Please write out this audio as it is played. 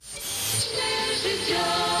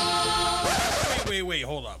Wait,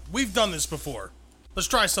 hold up. We've done this before. Let's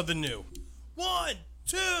try something new. 1,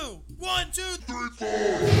 2, 1, 2, 3, 4.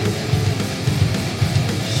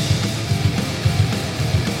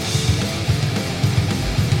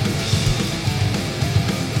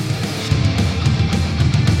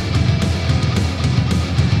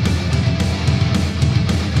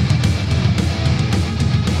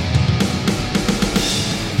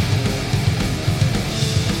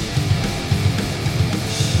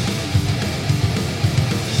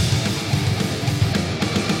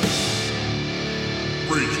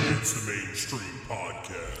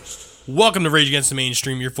 Welcome to Rage Against the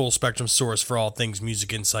Mainstream, your full spectrum source for all things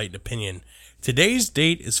music, insight, and opinion. Today's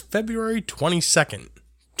date is February 22nd,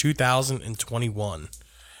 2021.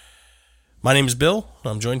 My name is Bill,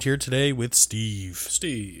 and I'm joined here today with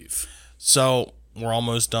Steve. So, we're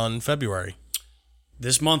almost done February.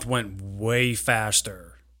 This month went way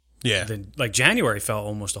faster. Yeah. January felt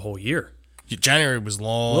almost a whole year. January was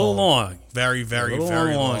long. A little long. Very, very,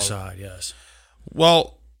 very long. long side, yes.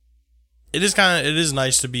 Well, it is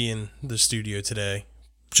nice to be in the studio today,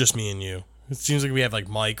 just me and you. It seems like we have like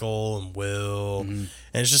Michael and Will, and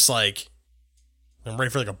it's just like I'm ready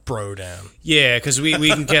for like a bro down. Yeah, because we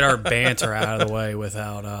can get our banter out of the way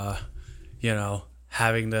without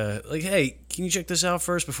having to like, hey, can you check this out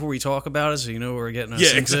first before we talk about it, so you know what we're getting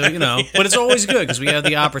us into, exactly. But it's always good because we have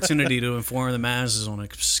the opportunity to inform the masses on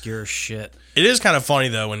obscure shit. It is kind of funny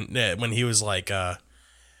though when he was like.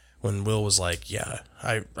 When Will was like, yeah,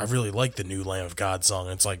 I really like the new Lamb of God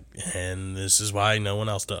song. It's like, and this is why no one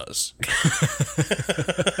else does.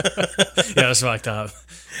 Yeah, that's fucked up.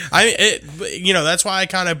 That's why I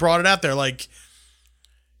kind of brought it out there. Like,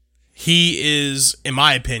 he is, in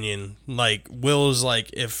my opinion, like, Will is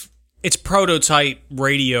like, if... It's prototype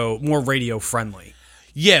radio, more radio friendly.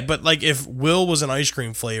 Yeah, but like, if Will was an ice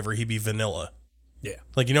cream flavor, he'd be vanilla. Yeah.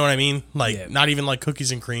 Like, you know what I mean? Like, not even like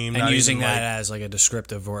cookies and cream. And not using even, that as like a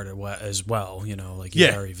descriptive word as well, like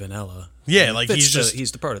you're very vanilla. Yeah, like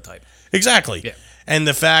he's the prototype. Exactly. Yeah. And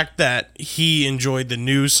the fact that he enjoyed the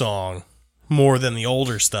new song more than the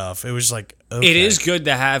older stuff, it was like, okay. It is good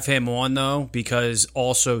to have him on, though, because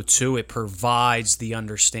also, too, it provides the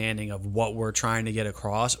understanding of what we're trying to get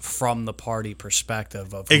across from the party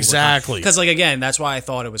perspective of exactly. Because, like, again, that's why I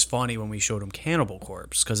thought it was funny when we showed him Cannibal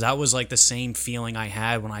Corpse, because that was like the same feeling I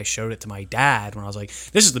had when I showed it to my dad, when I was like,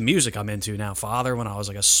 this is the music I'm into now, Father, when I was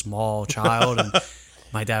like a small child, and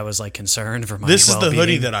my dad was like concerned for my This is well-being. the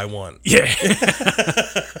hoodie that I want. Yeah.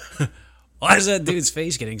 Why is that dude's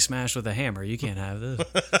face getting smashed with a hammer? You can't have this.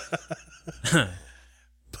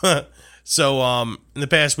 So, in the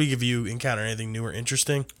past week, have you encountered anything new or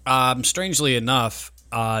interesting? Strangely enough,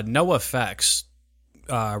 NoFX,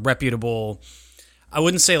 reputable, I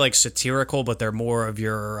wouldn't say like satirical, but they're more of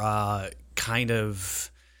your kind of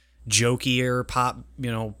jokier pop,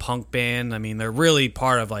 punk band. I mean, they're really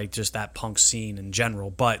part of like just that punk scene in general,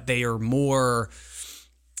 but they are more...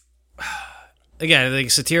 Again, I think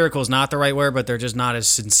satirical is not the right word, but they're just not as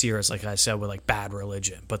sincere as, like I said, with like Bad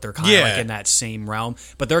Religion. But they're kind of like in that same realm.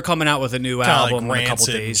 But they're coming out with a new album like in a couple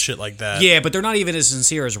Rancid days, and shit like that. Yeah, but they're not even as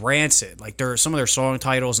sincere as Rancid. Like some of their song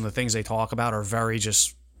titles and the things they talk about are very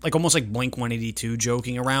just like almost like Blink 182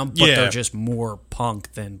 joking around, but they're just more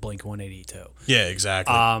punk than Blink 182. Yeah,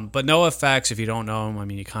 exactly. But NoFX, if you don't know them, I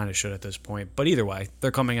mean, you kind of should at this point. But either way, they're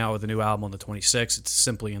coming out with a new album on the 26th. It's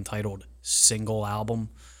simply entitled Single Album.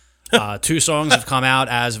 2 songs have come out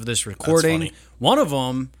as of this recording. One of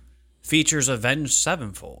them features Avenged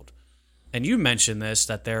Sevenfold. And you mentioned this,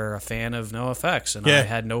 that they're a fan of NoFX, and I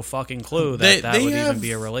had no fucking clue that that would even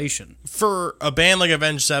be a relation. For a band like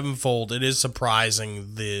Avenged Sevenfold, it is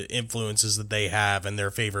surprising the influences that they have in their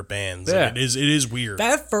favorite bands. Yeah. Like, it is weird.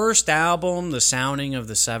 That first album, The Sounding of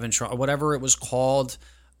the Seven, whatever it was called,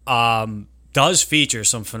 does feature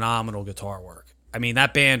some phenomenal guitar work. I mean,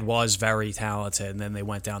 that band was very talented, and then they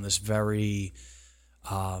went down this very,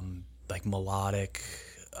 like, melodic,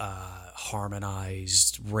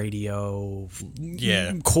 harmonized radio,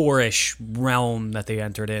 core-ish realm that they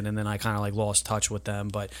entered in, and then I kind of, like, lost touch with them.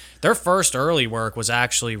 But their first early work was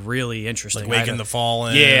actually really interesting. Like Waking the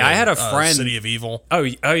Fallen. Yeah, I had a friend. City of Evil. Oh,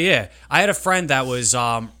 yeah. I had a friend that was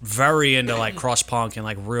very into, like, crust-punk and,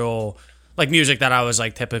 like, real... like music that I was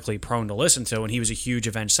like typically prone to listen to, and he was a huge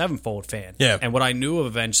Avenged Sevenfold fan. Yeah. And what I knew of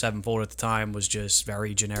Avenged Sevenfold at the time was just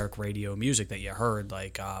very generic radio music that you heard.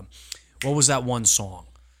 Like, what was that one song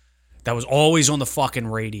that was always on the fucking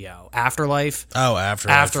radio? Afterlife? Oh,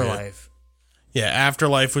 Afterlife. Yeah,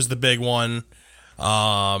 Afterlife was the big one.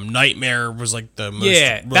 Nightmare was like the most.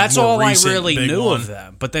 Yeah, that's more all I recent really big knew one. of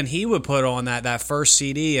them. But then he would put on that first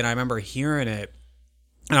CD, and I remember hearing it.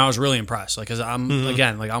 And I was really impressed. Like, because I'm,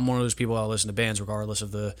 again, like, I'm one of those people that listen to bands regardless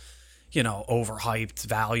of the, overhyped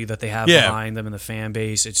value that they have behind them and the fan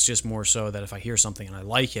base. It's just more so that if I hear something and I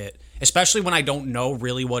like it, especially when I don't know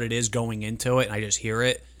really what it is going into it and I just hear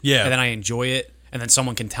it, and then I enjoy it, and then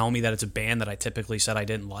someone can tell me that it's a band that I typically said I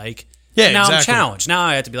didn't like. Yeah, now exactly. I'm challenged. Now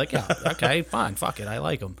I have to be like, yeah, okay, fine, fuck it, I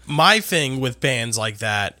like them. My thing with bands like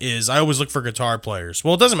that is I always look for guitar players.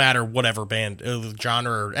 Well, it doesn't matter whatever band,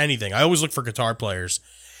 genre, or anything. I always look for guitar players.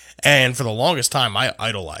 And for the longest time, I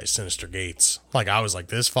idolized Sinister Gates. Like, I was like,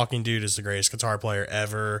 this fucking dude is the greatest guitar player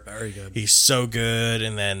ever. Very good. He's so good.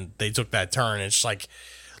 And then they took that turn. It's like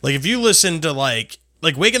if you listen to like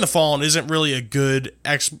Wake in the Fallen isn't really a good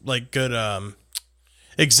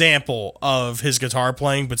example of his guitar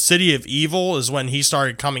playing, but City of Evil is when he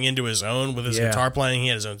started coming into his own with his guitar playing. He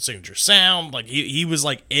had his own signature sound. Like, he was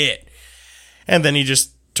like it. And then he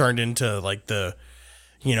just turned into like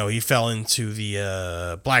he fell into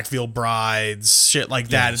the Black Veil Brides, shit like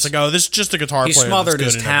that. It's like, oh, this is just a guitar player. He smothered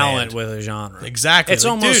that's his good talent with a genre. Exactly. It's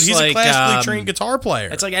like, almost dude, he's like, a classically trained guitar player.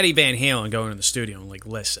 It's like Eddie Van Halen going in the studio and like,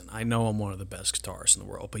 listen, I know I'm one of the best guitarists in the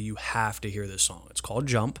world, but you have to hear this song. It's called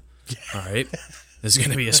Jump. All right. This is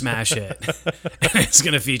going to be a smash hit. And it's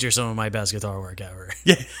going to feature some of my best guitar work ever.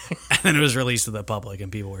 Yeah. And then it was released to the public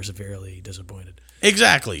and people were severely disappointed.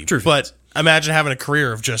 Exactly. True. But imagine having a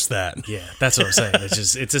career of just that. Yeah, that's what I'm saying.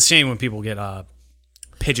 It's a shame when people get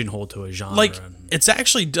pigeonholed to a genre. Like, it's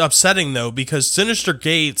actually upsetting, though, because Sinister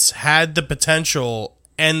Gates had the potential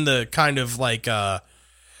and the kind of, like,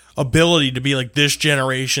 ability to be, like, this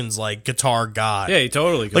generation's, like, guitar god. Yeah, he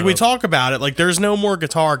totally could. Like, we talk about it, like, there's no more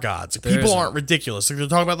guitar gods. Like, people isn't. aren't ridiculous. Like, they're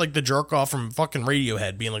talking about, like, the jerk-off from fucking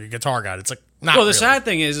Radiohead being, like, a guitar god. It's, like, not Well, the really. sad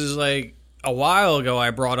thing is, like, a while ago, I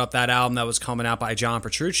brought up that album that was coming out by John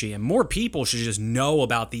Petrucci, and more people should just know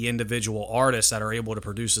about the individual artists that are able to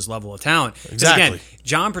produce this level of talent. 'Cause Exactly. Again,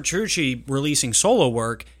 John Petrucci releasing solo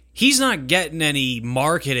work, he's not getting any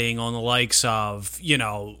marketing on the likes of,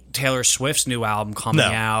 Taylor Swift's new album coming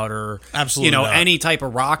out, or, Absolutely not. any type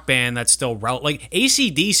of rock band that's still relevant. Like,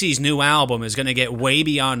 AC/DC's new album is going to get way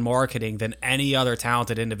beyond marketing than any other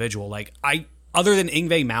talented individual. Like, other than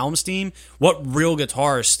Yngwie Malmsteen, what real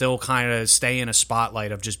guitarists still kind of stay in a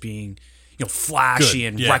spotlight of just being, flashy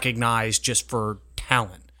and recognized just for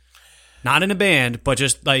talent? Not in a band, but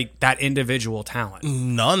just like that individual talent.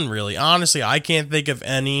 None, really. Honestly, I can't think of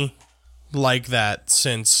any like that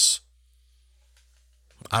since,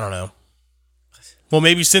 I don't know. Well,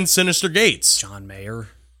 maybe since Sinister Gates. John Mayer.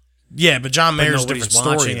 Yeah, but John Mayer's a Nobody's different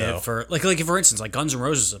story, watching though. it for for instance, like Guns N'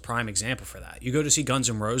 Roses is a prime example for that. You go to see Guns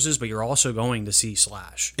N' Roses, but you're also going to see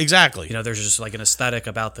Slash. Exactly. There's just like an aesthetic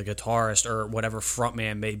about the guitarist or whatever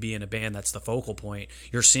frontman may be in a band that's the focal point.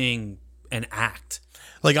 You're seeing an act.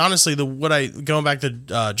 Like, honestly, going back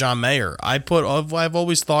to John Mayer, I've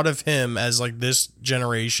always thought of him as like this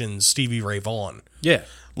generation's Stevie Ray Vaughan. Yeah.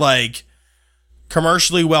 Like,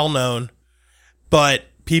 commercially well known, but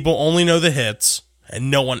people only know the hits. And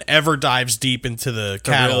no one ever dives deep into the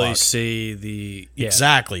catalog. Really see the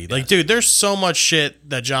Exactly. Like, dude, there's so much shit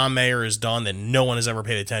that John Mayer has done that no one has ever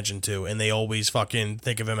paid attention to, and they always fucking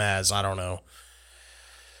think of him as, I don't know.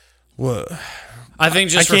 What? I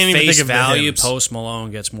think just for can't even face think of the value, hymns. Post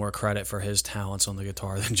Malone gets more credit for his talents on the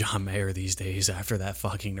guitar than John Mayer these days after that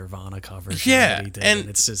fucking Nirvana cover. Yeah, that he did. and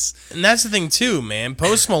it's just And that's the thing too, man.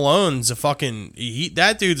 Post Malone's a fucking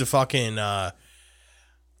that dude's a fucking like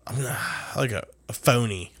a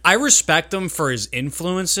phony. I respect him for his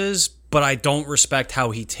influences, but I don't respect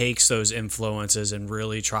how he takes those influences and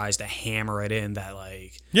really tries to hammer it in that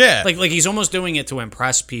like he's almost doing it to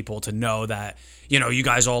impress people, to know that you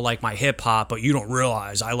guys all like my hip hop, but you don't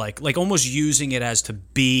realize I like almost using it as to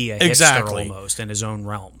be a hipster almost in his own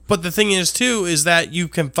realm. But the thing is too is that you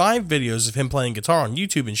can find videos of him playing guitar on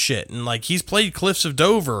YouTube and shit, and like he's played Cliffs of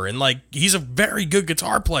Dover, and like he's a very good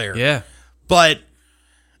guitar player. Yeah, but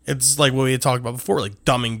it's like what we had talked about before, like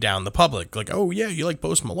dumbing down the public. Like, oh yeah, you like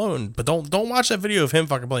Post Malone, but don't watch that video of him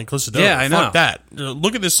fucking playing Cliffs of Dover. Yeah, I know. Fuck that.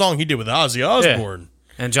 Look at this song he did with Ozzy Osbourne. Yeah.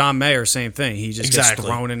 And John Mayer, same thing. He just gets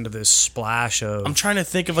thrown into this splash of I'm trying to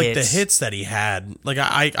think of like the hits that he had. Like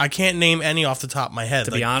I can't name any off the top of my head.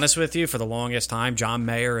 To be honest with you, for the longest time, John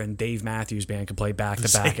Mayer and Dave Matthews Band could play back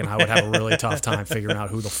to back, and I would have a really tough time figuring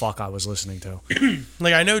out who the fuck I was listening to.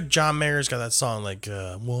 Like, I know John Mayer's got that song like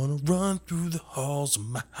 "Wanna Run Through the Halls of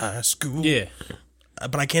My High School." Yeah.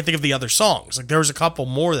 But I can't think of the other songs. Like, there was a couple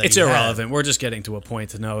more that it's he had. irrelevant. We're just getting to a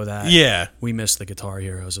point to know that Yeah, we miss the guitar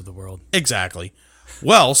heroes of the world. exactly.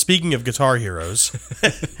 Well, speaking of Guitar Heroes,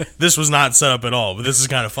 this was not set up at all, but this is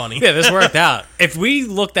kind of funny. Yeah, this worked out. If we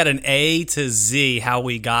looked at an A to Z how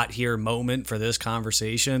we got here moment for this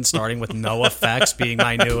conversation, starting with no effects being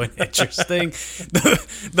my new and interesting,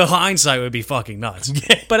 the hindsight would be fucking nuts.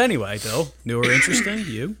 But anyway, though, new or interesting,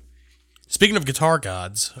 you? Speaking of guitar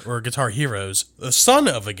gods, or guitar heroes, the son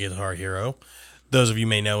of a guitar hero, those of you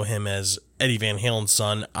may know him as Eddie Van Halen's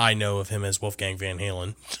son. I know of him as Wolfgang Van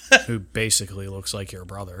Halen. Who basically looks like your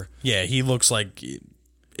brother. Yeah, he looks like...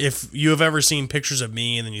 If you have ever seen pictures of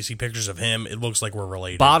me and then you see pictures of him, it looks like we're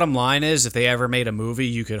related. Bottom line is, if they ever made a movie,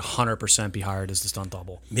 you could 100% be hired as the stunt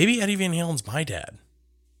double. Maybe Eddie Van Halen's my dad.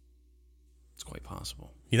 It's quite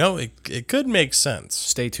possible. You know, it could make sense.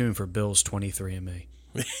 Stay tuned for Bill's 23andMe.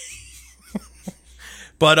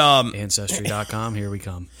 But Ancestry.com, here we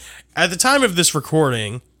come. At the time of this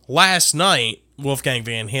recording, last night, Wolfgang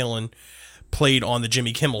Van Halen played on the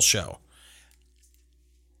Jimmy Kimmel Show.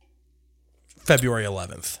 February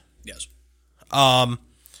 11th. Yes.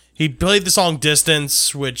 He played the song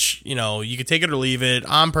Distance, which, you know, you could take it or leave it.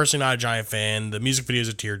 I'm personally not a giant fan. The music video is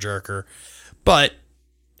a tearjerker. But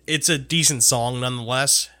it's a decent song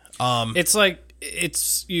nonetheless. It's like,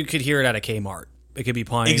 you could hear it at a Kmart. It could be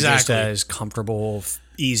playing just as comfortable,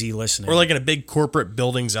 easy listening. Or like in a big corporate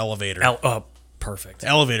building's elevator. Perfect.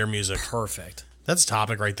 Elevator music. Perfect. That's a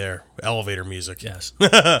topic right there. Elevator music. Yes.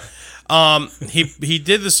 He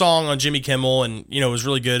did the song on Jimmy Kimmel, and you know it was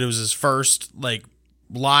really good. It was his first like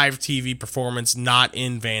live TV performance, not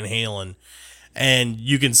in Van Halen, and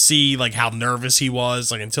you can see like how nervous he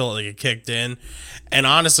was like until it kicked in. And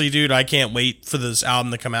honestly, dude, I can't wait for this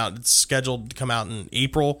album to come out. It's scheduled to come out in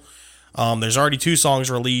April. There's already 2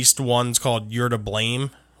 songs released. One's called "You're to Blame,"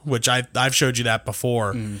 which I've showed you that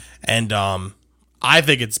before, and I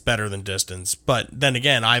think it's better than Distance. But then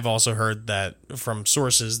again, I've also heard that from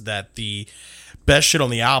sources that the best shit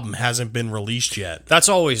on the album hasn't been released yet. That's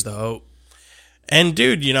always the hope. And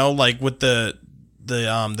dude, you know, like with the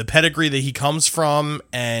pedigree that he comes from,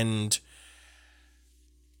 and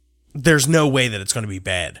there's no way that it's going to be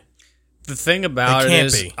bad. The thing about it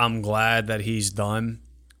is, I'm glad that he's done.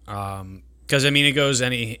 Because, I mean, it goes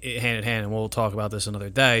hand in hand, and we'll talk about this another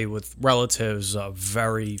day, with relatives of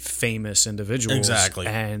very famous individuals. Exactly.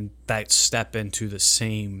 And that step into the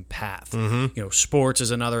same path. You know, sports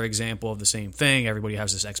is another example of the same thing. Everybody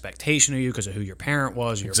has this expectation of you because of who your parent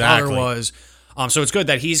was, or your brother was. So it's good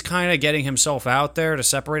that he's kind of getting himself out there to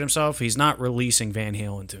separate himself. He's not releasing Van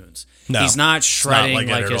Halen tunes. No, he's not shredding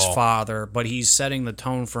like his father, but he's setting the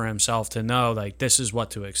tone for himself to know, like, this is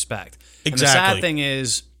what to expect. Exactly. And the sad thing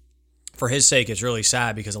is, for his sake, it's really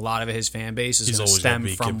sad because a lot of his fan base is going to stem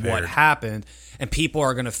from what happened, and people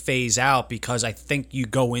are going to phase out because I think you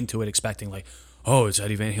go into it expecting like, oh, it's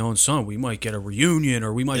Eddie Van Halen's son. We might get a reunion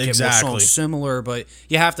or we might get more songs similar, but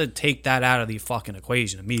you have to take that out of the fucking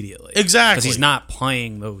equation immediately. Exactly. Because he's not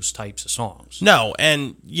playing those types of songs. No,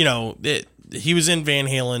 and, you know, he was in Van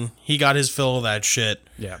Halen. He got his fill of that shit.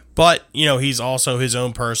 Yeah. But, you know, he's also his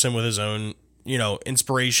own person with his own, you know,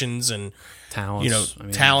 inspirations and talents. You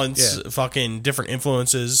know, talents, fucking different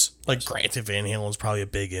influences. Like, granted, Van Halen's probably a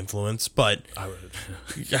big influence, but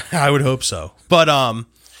I would hope so. But,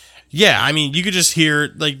 yeah, I mean, you could just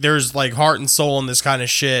hear, like, there's, like, heart and soul in this kind of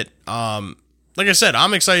shit. Like I said,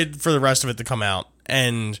 I'm excited for the rest of it to come out.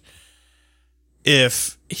 And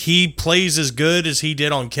if he plays as good as he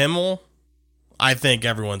did on Kimmel, I think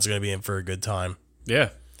everyone's going to be in for a good time. Yeah.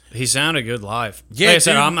 He sounded good live. Yeah, like I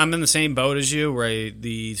said, I'm in the same boat as you, where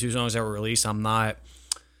the 2 songs that were released,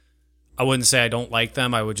 I wouldn't say I don't like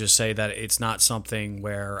them. I would just say that it's not something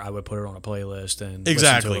where I would put it on a playlist and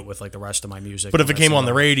listen to it with like the rest of my music. But if it came on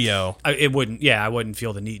the radio, I wouldn't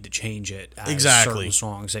feel the need to change it as certain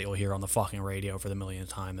songs that you'll hear on the fucking radio for the millionth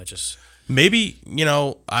time. That just maybe, you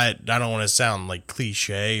know, I don't want to sound like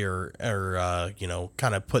cliche or you know,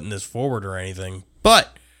 kind of putting this forward or anything,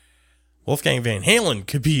 but Wolfgang Van Halen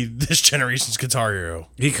could be this generation's guitar hero.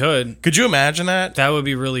 He could. Could you imagine that? That would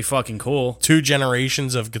be really fucking cool. 2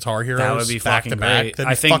 generations of guitar heroes. That would be fucking great.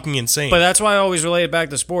 That'd be fucking insane. But that's why I always relate it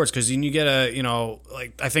back to sports, because you get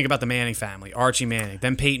I think about the Manning family, Archie Manning,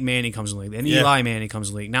 then Peyton Manning comes in the league, then Eli Manning comes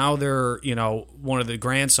in the league. Now they're, you know, one of the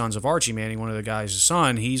grandsons of Archie Manning, one of the guys'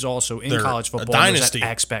 son. He's also in college football. There's that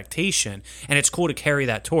expectation. And it's cool to carry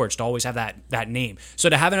that torch, to always have that name. So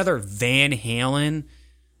to have another Van Halen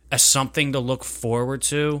as something to look forward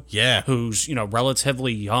to, who's, you know,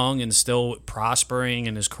 relatively young and still prospering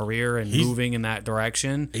in his career and moving in that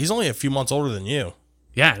direction. He's only a few months older than you.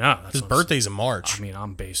 Yeah, no. His birthday's in March. I mean,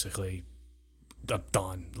 I'm basically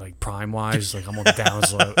done, like prime-wise. Like, I'm on the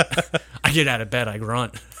downslope. I get out of bed, I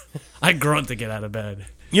grunt. I grunt to get out of bed.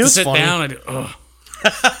 You know, to sit funny? down, I do, ugh.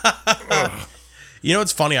 You know,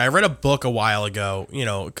 it's funny. I read a book a while ago, you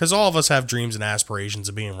know, because all of us have dreams and aspirations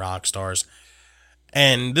of being rock stars.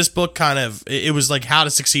 And this book kind of, it was like how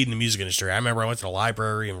to succeed in the music industry. I remember I went to the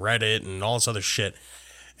library and read it and all this other shit.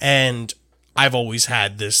 And I've always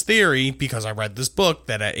had this theory, because I read this book,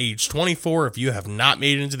 that at age 24, if you have not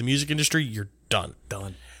made it into the music industry, you're done.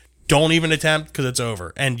 Done. Don't even attempt, because it's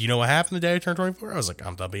over. And you know what happened the day I turned 24? I was like,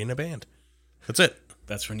 I'm done being in a band. That's it.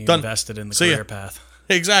 That's when you Done. invested in the See ya. career path.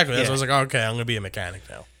 Exactly. That's Yeah. why I was like, okay, I'm going to be a mechanic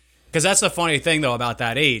now. Because that's the funny thing, though, about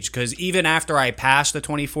that age. Because even after I passed the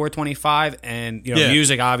 24, 25, and you know, Yeah.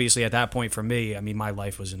 music, obviously, at that point for me, I mean, my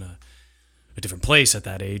life was in a different place at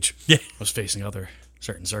that age. Yeah. I was facing other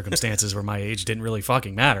certain circumstances where my age didn't really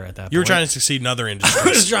fucking matter at that point. You were trying to succeed in other I industries.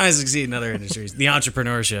 was trying to succeed in other industries. The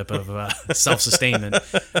entrepreneurship of self-sustainment.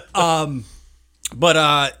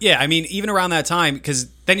 But yeah, I mean, even around that time, because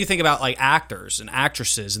then you think about like actors and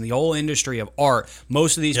actresses and the whole industry of art.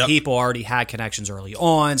 Most of these Yep. people already had connections early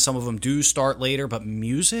on. Some of them do start later, but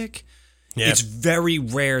music, Yeah. it's very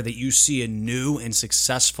rare that you see a new and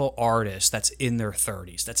successful artist that's in their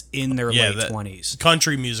 30s, that's in their late that- 20s.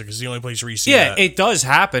 Country music is the only place where you see Yeah, that. it does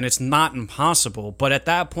happen. It's not impossible. But at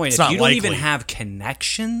that point, It's if not you don't even likely. have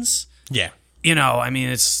connections, Yeah. you know, I mean,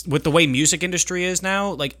 it's with the way music industry is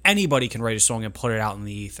now, like anybody can write a song and put it out in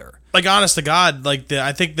the ether. Like, honest to God, like,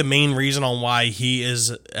 I think the main reason on why he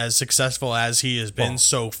is as successful as he has been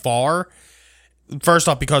so far, first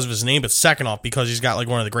off, because of his name, but second off, because he's got, like,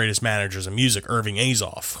 one of the greatest managers in music, Irving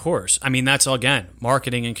Azoff. Of course. I mean, that's, again,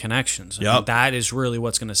 marketing and connections. I Yep. mean, that is really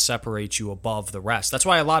what's going to separate you above the rest. That's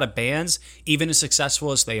why a lot of bands, even as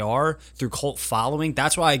successful as they are through cult following,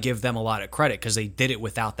 that's why I give them a lot of credit, because they did it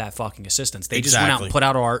without that fucking assistance. They just went out Exactly. and put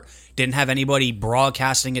out art, didn't have anybody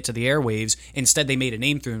broadcasting it to the airwaves. Instead, they made a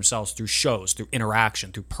name for themselves through shows, through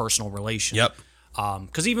interaction, through personal relations. Yep.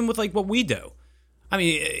 Because even with like what we do, I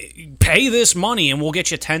mean, pay this money and we'll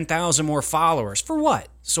get you 10,000 more followers. For what?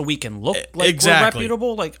 So we can look like Exactly. we're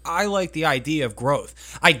reputable? Like, I like the idea of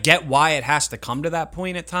growth. I get why it has to come to that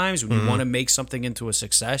point at times. When you want to make something into a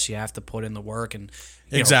success, you have to put in the work and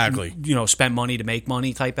you Exactly. know, spend money to make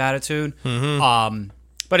money type attitude.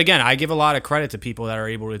 But again, I give a lot of credit to people that are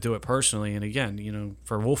able to do it personally. And again, you know,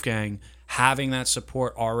 for Wolfgang, having that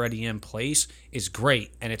support already in place is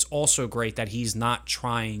great. And it's also great that he's not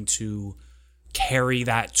trying to carry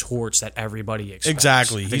that torch that everybody expects.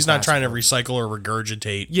 Exactly. I think He's not that's trying to important. recycle or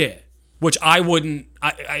regurgitate. Yeah, which I wouldn't.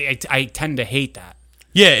 I tend to hate that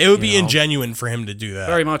Yeah, it would be know? ingenuine for him to do that.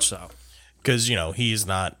 very much so. Because, you know, he's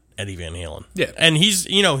not Eddie Van Halen. Yeah. And he's,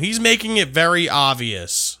 you know, he's making it very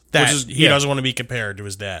obvious that Which is- he yeah. doesn't want to be compared to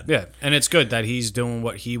his dad. Yeah, and it's good that he's doing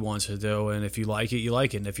what he wants to do, and if you like it, you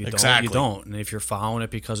like it, and if you don't, Exactly. you don't. And if you're following it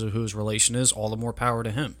because of who his relation is, all the more power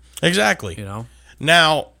to him. Exactly. You know?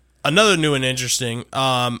 Now, another new and interesting,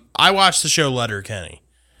 I watched the show Letterkenny.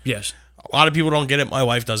 Yes. A lot of people don't get it. My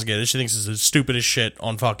wife doesn't get it. She thinks it's the stupidest shit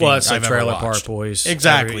on fucking Well, it's like I've ever Trailer watched. Park Boys.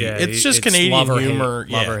 Exactly. It's just Canadian love or humor.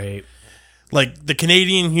 Hate, love Yeah. or hate. Like, the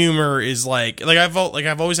Canadian humor is like I've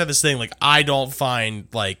always had this thing, like, I don't find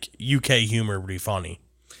like UK humor to be funny.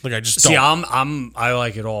 Like, I just See, don't. I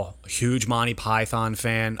like it all. A huge Monty Python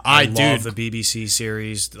fan. I love do. the BBC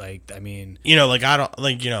series. Like, I mean, You know, like, I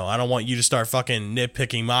don't want you to start fucking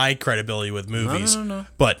nitpicking my credibility with movies. no.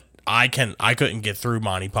 But I couldn't get through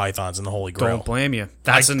Monty Python's and the Holy Grail. don't blame you.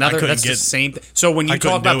 That's I another. couldn't That's the get- same. So when you I talk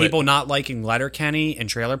couldn't about do it. people not liking Letterkenny and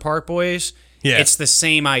Trailer Park Boys, Yeah. it's the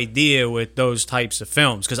same idea with those types of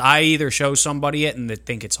films. Because I either show somebody it and they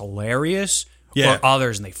think it's hilarious, Yeah. or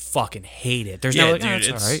others and they fucking hate it. There's Yeah, no like, dude,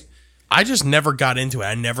 it's all right. I just never got into it.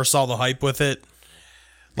 I never saw the hype with it.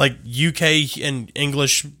 Like, UK and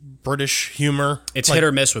English, British humor. It's like, hit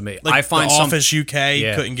or miss with me. like I find The some. Office UK,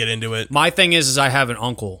 Yeah. couldn't get into it. My thing is I have an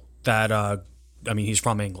uncle that I mean, he's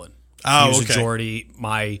from England. Oh, he was okay. a Geordie.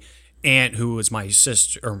 My aunt, who was my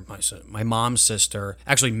sister or my mom's sister,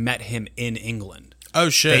 actually met him in England. Oh,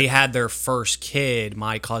 shit. They had their first kid,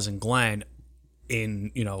 my cousin Glenn,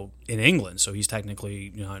 in England. So he's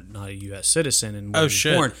technically not a U.S. citizen and when he was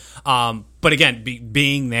shit. born. But again,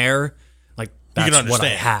 being there, like that's can what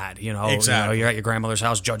I understand. had. Exactly. You're at your grandmother's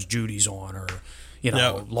house, Judge Judy's on, or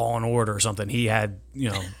No. Law and Order or something. He had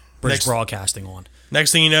British Next- Broadcasting on.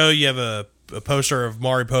 Next thing you know, you have a poster of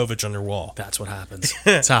Maury Povich on your wall. That's what happens.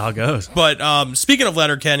 That's how it goes. But speaking of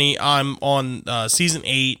Letterkenny, I'm on season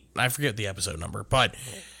 8. I forget the episode number, but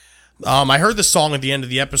I heard the song at the end of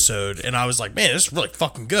the episode, and I was like, man, this is really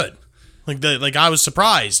fucking good. Like I was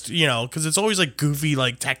surprised, because it's always like goofy,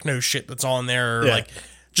 like techno shit that's on there, or Yeah. like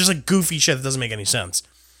just like goofy shit that doesn't make any sense.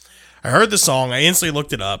 I heard the song. I instantly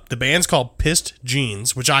looked it up. The band's called Pissed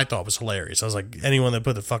Jeans, which I thought was hilarious. I was like, anyone that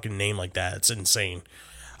put a fucking name like that, it's insane.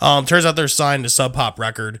 Turns out they're signed to Sub Pop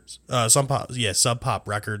Records. Sub Pop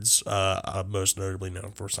Records, most notably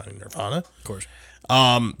known for signing Nirvana. Of course.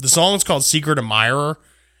 The song is called Secret Admirer,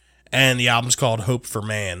 and the album's called Hope for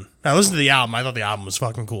Man. Now, listen to the album. I thought the album was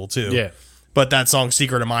fucking cool, too. Yeah. But that song,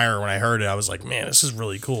 Secret Admirer, when I heard it, I was like, man, this is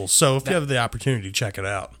really cool. So if you have the opportunity, check it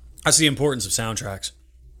out. That's the importance of soundtracks.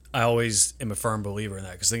 I always am a firm believer in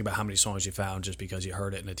that, because think about how many songs you found just because you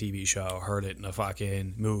heard it in a TV show, heard it in a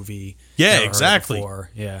fucking movie. Yeah, never exactly. Heard it before.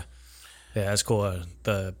 Yeah, that's cool.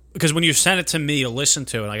 Because when you sent it to me to listen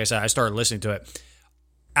to, and like I said, I started listening to it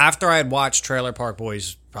after I had watched Trailer Park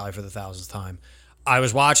Boys probably for the 1000th time. I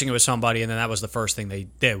was watching it with somebody, and then that was the first thing they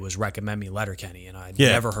did was recommend me Letterkenny, and I'd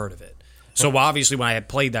never heard of it. So obviously, when I had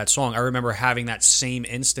played that song, I remember having that same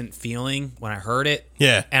instant feeling when I heard it.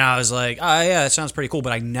 Yeah. And I was like, oh, yeah, that sounds pretty cool,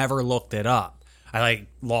 but I never looked it up. I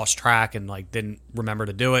lost track and didn't remember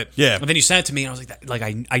to do it. Yeah. But then you sent it to me, and I was like,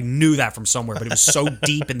 I knew that from somewhere, but it was so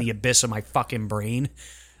deep in the abyss of my fucking brain.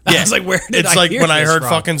 I was like, where did it's I like hear when I this heard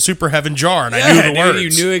from? fucking Super Heaven Jar, and I knew the dude,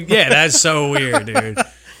 words. You knew it. Yeah, that's so weird, dude.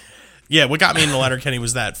 Yeah, what got me into Letterkenny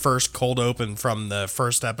was that first cold open from the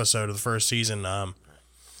first episode of the first season.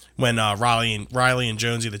 When Riley and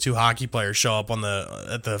Jonesy, the two hockey players, show up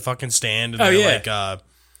at the fucking stand, and they're like,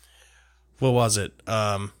 what was it?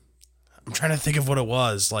 I'm trying to think of what it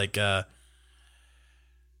was. Like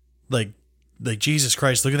Jesus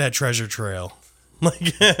Christ, look at that treasure trail. Like,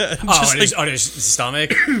 his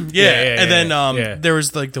stomach. Yeah. And then there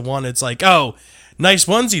was like the one. It's like, oh, nice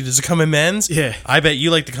onesie. Does it come in men's? Yeah. I bet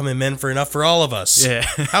you like to come in men for enough for all of us. Yeah.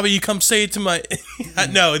 How about you come say it to my?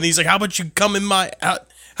 No. And he's like, how about you come in my? How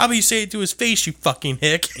about you say it to his face, you fucking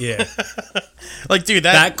hick? Yeah. Like, dude,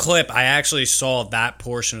 that clip, I actually saw that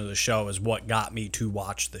portion of the show is what got me to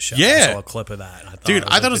watch the show. Yeah. I saw a clip of that. And I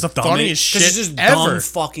thought it was the funniest shit it's just ever. dumb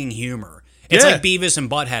fucking humor. It's like Beavis and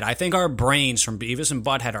Butthead. I think our brains from Beavis and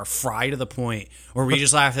Butthead are fried to the point where we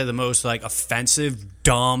just laugh at the most offensive,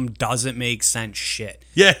 dumb, doesn't make sense shit.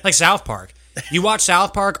 Yeah. Like South Park. You watch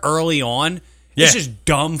South Park early on, it's just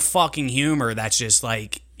dumb fucking humor that's just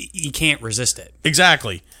you can't resist it.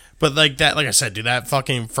 Exactly. But like I said, dude, that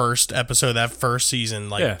fucking first episode, that first season,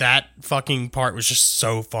 that fucking part was just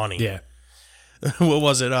so funny. Yeah. What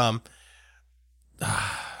was it? What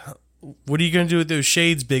are you gonna do with those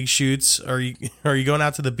shades, Big Shoots? Are you going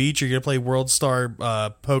out to the beach? Or are you gonna play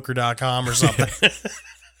WorldStarPoker.com or something?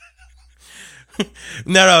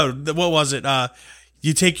 No. What was it?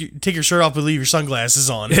 You take your shirt off, but leave your sunglasses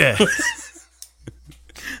on. Yeah.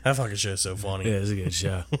 That fucking shit is so funny. Yeah, it's a good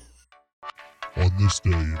show. On this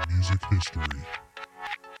day in music history.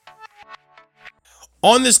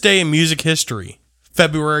 On this day in music history,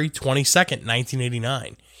 February 22nd,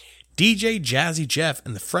 1989, DJ Jazzy Jeff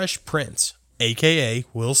and the Fresh Prince, a.k.a.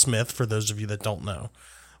 Will Smith, for those of you that don't know.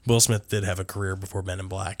 Will Smith did have a career before Men in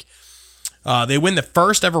Black. They win the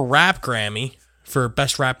first ever rap Grammy for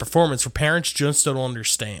Best Rap Performance for Parents Just Don't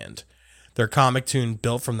Understand. Their comic tune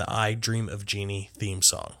built from the I Dream of Jeannie theme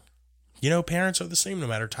song. You know, parents are the same no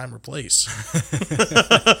matter time or place.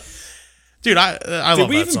 Dude, I love that song. Did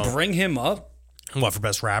we even bring him up? What, for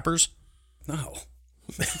Best Rappers? No.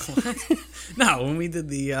 No, when we did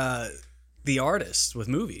the artists with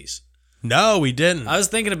movies. No, we didn't. I was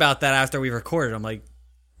thinking about that after we recorded. I'm like,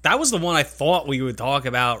 that was the one I thought we would talk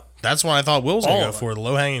about. That's what I thought Will was going to go for, the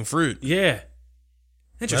low-hanging fruit. Yeah.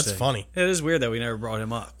 Interesting. That's funny. It is weird that we never brought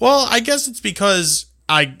him up. Well, I guess it's because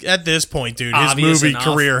at this point, dude, his Obvious movie enough.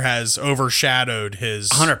 career has overshadowed his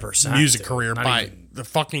 100%, music dude. career Not by even- the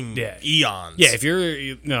fucking eons. Yeah, if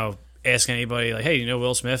you're, asking anybody, like, hey, you know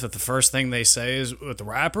Will Smith, if the first thing they say is with the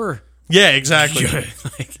rapper? Yeah, exactly.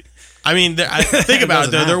 Like, I mean, I think about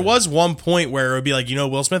it, though. doesn't There happen. was one point where it would be like,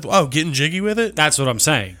 Will Smith, oh, getting jiggy with it? that's what I'm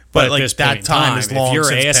saying. But, at like, this that point in time is long if you're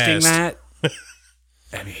since asking passed. that,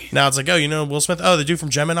 I mean, Now it's like, oh, Will Smith, oh, the dude from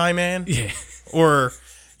Gemini Man? yeah. Or,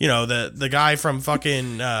 the guy from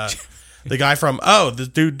fucking, the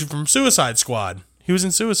dude from Suicide Squad. He was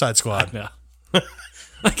in Suicide Squad. No.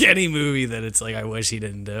 Like any movie that it's like, I wish he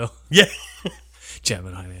didn't do. Yeah.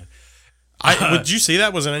 Gemini Man. Did you see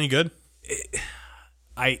that? Was it any good?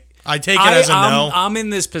 I take it as a no. I'm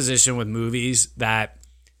in this position with movies that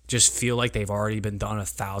just feel like they've already been done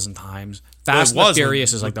 1,000 times. Fast and the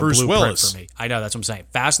Furious is like the Bruce blueprint Willis. for me. I know, that's what I'm saying.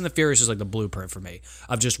 Fast and the Furious is like the blueprint for me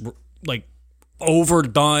of just like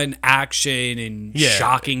overdone action and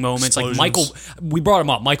shocking moments. Explosions. Like we brought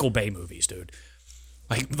him up, Michael Bay movies, dude.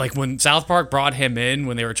 Like when South Park brought him in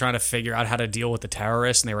when they were trying to figure out how to deal with the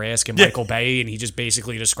terrorists, and they were asking Michael Bay, and he just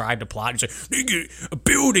basically described a plot. He's like, "You get a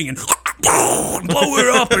building and blow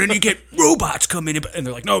it up, and then you get robots come in." And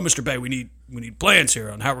they're like, "No, Mr. Bay, we need plans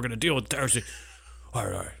here on how we're going to deal with the terrorists." All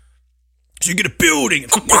right. So you get a building,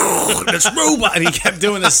 and this robot, and he kept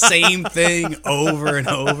doing the same thing over and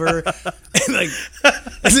over. And like,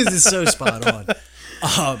 this is so spot on.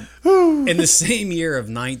 In the same year of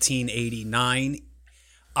 1989,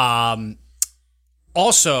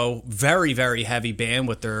 also very, very heavy band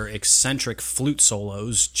with their eccentric flute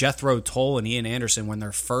solos, Jethro Tull and Ian Anderson won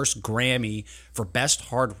their first Grammy for Best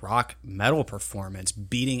Hard Rock Metal Performance,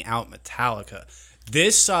 beating out Metallica.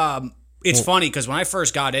 This, it's funny because when I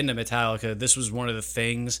first got into Metallica, this was one of the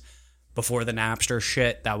things before the Napster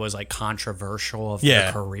shit that was like controversial of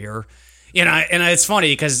their career. And it's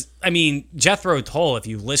funny because, I mean, Jethro Tull, if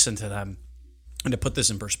you listen to them, and to put this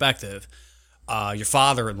in perspective, your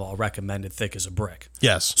father-in-law recommended Thick as a Brick.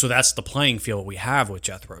 Yes. So that's the playing field we have with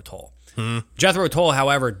Jethro Tull. Jethro Tull,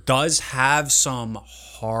 however, does have some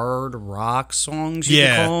hard rock songs, you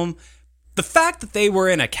could call them. The fact that they were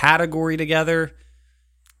in a category together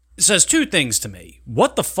says two things to me.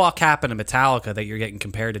 What the fuck happened to Metallica that you're getting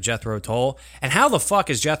compared to Jethro Tull? And how the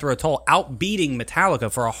fuck is Jethro Tull outbeating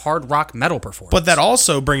Metallica for a hard rock metal performance? But that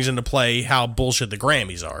also brings into play how bullshit the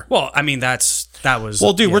Grammys are. Well, I mean, that was...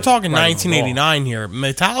 Well, dude, we're talking 1989 here.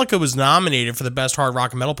 Metallica was nominated for the Best Hard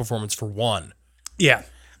Rock and Metal Performance for one. Yeah.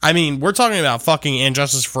 I mean, we're talking about fucking And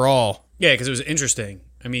Justice for All. Yeah, because it was interesting.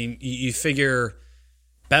 I mean, you figure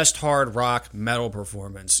Best Hard Rock Metal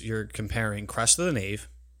Performance, you're comparing Crest of the Knave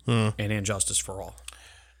and And Justice for All.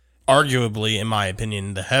 Arguably, in my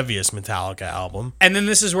opinion, the heaviest Metallica album. And then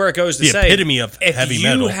this is where it goes to the say... epitome of heavy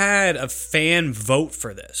metal. If you had a fan vote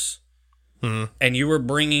for this, and you were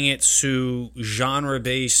bringing it to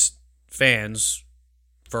genre-based fans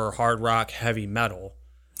for hard rock, heavy metal...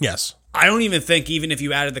 Yes. I don't even think, even if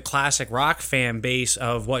you added the classic rock fan base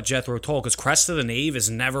of what Jethro Tull, because Crest of the Knave is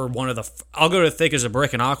never one of the... I'll go to Thick as a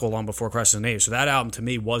Brick and Aqualung before Crest of the Knave. So that album, to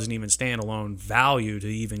me, wasn't even standalone value to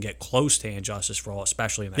even get close to And Justice for All,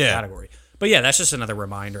 especially in that category. But yeah, that's just another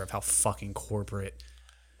reminder of how fucking corporate...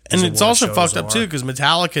 And it's also fucked up, too, because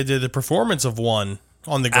Metallica did the performance of one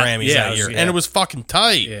on the Grammys that year. And it was fucking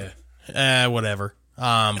tight. Yeah. Whatever.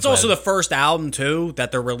 It's also the first album, too,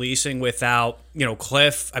 that they're releasing without,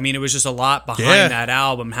 Cliff. I mean, it was just a lot behind that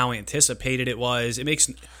album, how anticipated it was. It makes...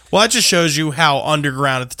 Well, that just shows you how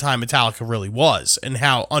underground at the time Metallica really was and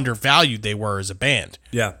how undervalued they were as a band.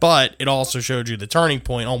 Yeah. But it also showed you the turning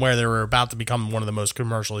point on where they were about to become one of the most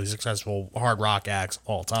commercially successful hard rock acts of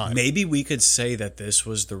all time. Maybe we could say that this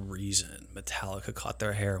was the reason Metallica cut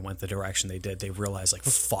their hair and went the direction they did. They realized, like,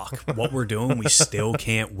 fuck, what we're doing, we still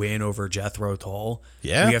can't win over Jethro Tull.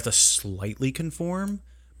 Yeah. We have to slightly conform,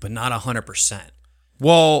 but not 100%.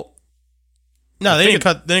 Well, no, they didn't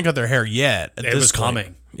cut their hair yet. It was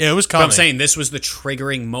coming. Yeah, it was coming. But I'm saying this was the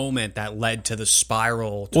triggering moment that led to the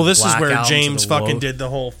spiral. Well, this is where James fucking did the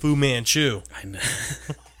whole Fu Manchu. I know.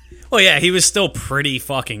 Well, yeah, he was still pretty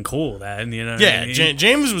fucking cool then, you know. Yeah, what I mean?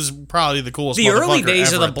 James was probably the coolest. The early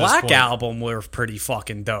days ever of the Black point. Album were pretty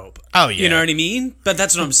fucking dope. Oh yeah, you know what I mean. But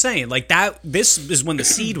that's what I'm saying. Like that. This is when the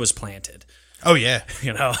seed was planted. Oh yeah,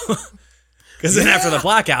 you know. Because then after the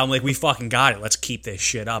Black Album, like we fucking got it. Let's keep this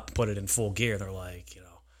shit up and put it in full gear. They're like,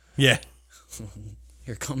 yeah.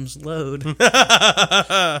 Here comes load.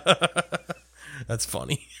 That's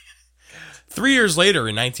funny. 3 years later,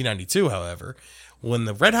 in 1992, however, when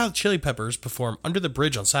the Red Hot Chili Peppers perform Under the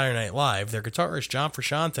Bridge on Saturday Night Live, their guitarist John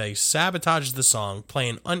Frusciante sabotages the song,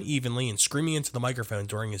 playing unevenly and screaming into the microphone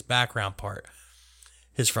during his background part.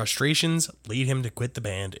 His frustrations lead him to quit the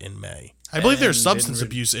band in May. I believe there's substance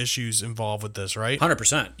abuse issues involved with this, right?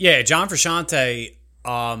 100%. Yeah, John Frusciante,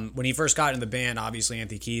 when he first got in the band, obviously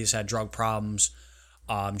Anthony Kiedis had drug problems.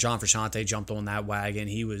 John Frusciante jumped on that wagon.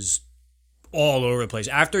 He was all over the place.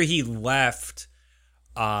 After he left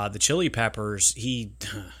the Chili Peppers, he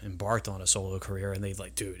embarked on a solo career, and they've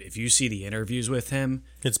like, dude, if you see the interviews with him,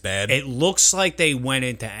 it's bad. It looks like they went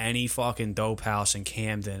into any fucking dope house in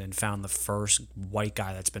Camden and found the first white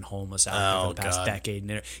guy that's been homeless out there for the past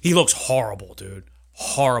decade. He looks horrible, dude.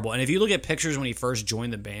 Horrible. And if you look at pictures when he first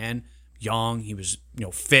joined the band, young, he was,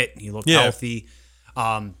 fit, he looked healthy.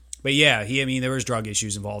 But yeah, there was drug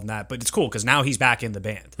issues involved in that. But it's cool because now he's back in the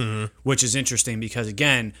band, which is interesting because,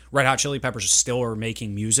 again, Red Hot Chili Peppers still are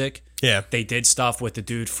making music. Yeah. They did stuff with the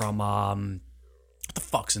dude from, what the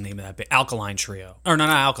fuck's the name of that band? Alkaline Trio. Or no,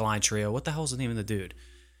 not Alkaline Trio. What the hell's the name of the dude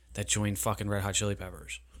that joined fucking Red Hot Chili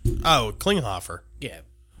Peppers? Oh, Klinghoffer. Yeah,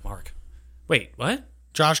 Mark. Wait, what?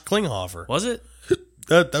 Josh Klinghoffer. Was it?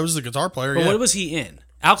 That was the guitar player. But yeah. what was he in?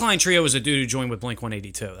 Alkaline Trio was a dude who joined with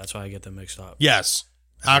Blink-182. That's why I get them mixed up. Yes.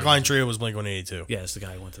 Alkaline Trio was Blink-182. Yeah, it's the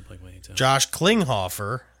guy who went to Blink-182. Josh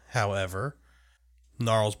Klinghoffer, however,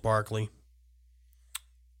 Gnarls Barkley,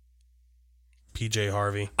 PJ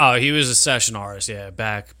Harvey, Oh, he was a session artist. Yeah,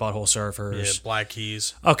 back Butthole Surfers. yeah, Black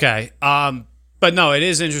Keys. Okay. But no, it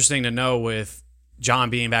is interesting to know with John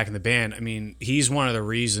being back in the band. I mean, he's one of the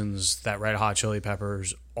reasons that Red Hot Chili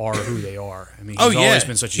Peppers are who they are. I mean, he's always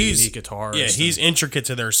been such a unique guitarist. Yeah, he's intricate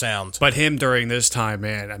to their sound. But him during this time,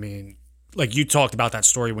 man, I mean, like you talked about that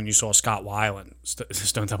story when you saw Scott Weiland,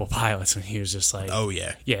 Stone Temple Pilots, and he was just like, Oh,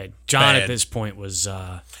 yeah. yeah, John Bad. at this point was,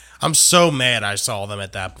 I'm so mad I saw them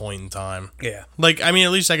at that point in time. yeah. Like, I mean,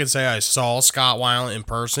 at least I could say I saw Scott Weiland in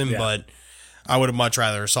person, Yeah. but I would have much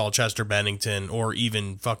rather saw Chester Bennington or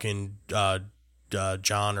even fucking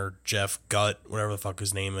John or Jeff Gutt, whatever the fuck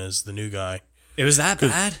his name is, the new guy. It was that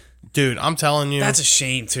bad? Dude, I'm telling you. That's a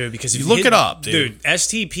shame, too, because if You look it up, dude.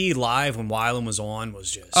 STP Live when Weiland was on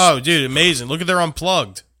was just Oh, dude, amazing. Look at their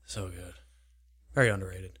Unplugged. so good. Very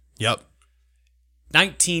underrated. Yep.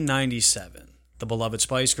 1997, the beloved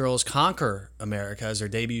Spice Girls conquer America as their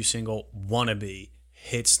debut single, Wannabe,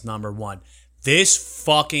 hits number 1. This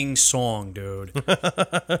fucking song, dude.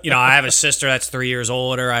 You know, I have a sister that's 3 years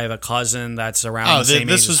older. I have a cousin that's around the same age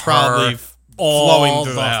this as was her. probably flowing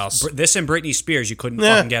through the house. This and Britney Spears, you couldn't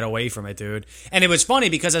Yeah. fucking get away from it, dude. And it was funny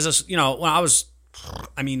because when I was,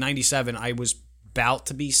 97, I was about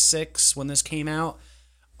to be 6 when this came out.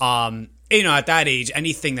 At that age,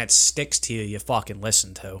 anything that sticks to you, you fucking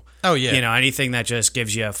listen to. Oh, yeah. You know, anything that just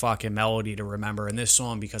gives you a fucking melody to remember. And this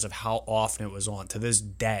song, because of how often it was on to this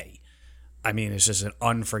day, I mean, it's just an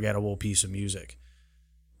unforgettable piece of music.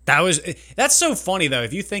 That's so funny, though.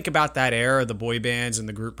 If you think about that era, the boy bands and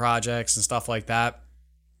the group projects and stuff like that,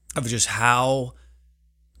 of just how,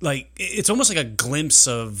 like, it's almost like a glimpse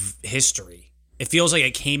of history. It feels like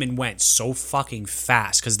it came and went so fucking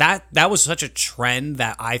fast because that was such a trend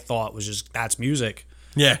that I thought was just, that's music.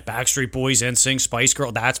 Yeah. Backstreet Boys, NSYNC, Spice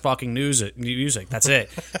Girl, that's fucking music. That's it.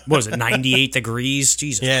 What was it, 98 Degrees?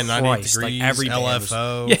 Jesus Yeah, 98 Christ. Degrees, Like every band was-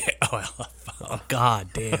 LFO. yeah, LFO. God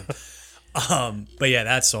damn. But yeah,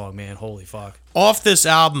 that song, man, holy fuck. Off this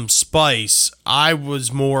album, Spice, I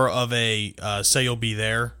was more of a Say You'll Be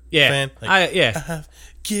There fan. Like, Yeah.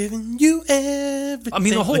 giving you everything. I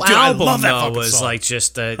mean, the whole Like, dude, I album, love that though, fucking was song. like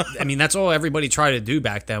just, that's all everybody tried to do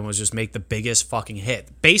back then was just make the biggest fucking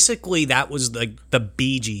hit. Basically, that was like the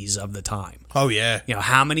Bee Gees of the time. Oh, yeah. You know,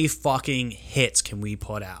 how many fucking hits can we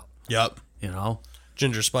put out? Yep. You know?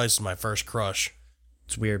 Ginger Spice is my first crush.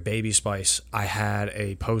 It's weird. Baby Spice, I had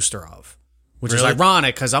a poster of, which Really? is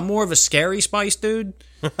ironic because I'm more of a Scary Spice dude.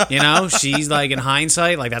 You know, she's like in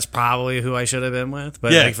hindsight, like that's probably who I should have been with.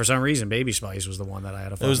 But Yeah. like for some reason, Baby Spice was the one that I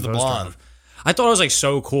had a fucking was the poster blonde. of. I thought it was like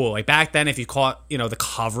so cool. Like back then, if you caught, the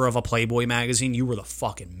cover of a Playboy magazine, you were the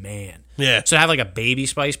fucking man. Yeah. So to have like a Baby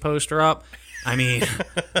Spice poster up, I mean,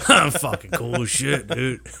 I'm fucking cool as shit,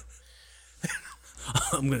 dude.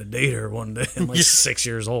 I'm gonna date her one day. I'm like 6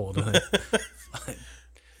 years old.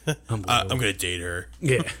 I'm going to date her.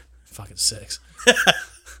 Yeah, fucking 6.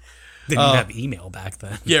 Didn't even have email back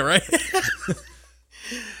then. Yeah, right?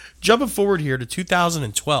 Jumping forward here to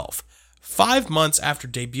 2012, 5 months after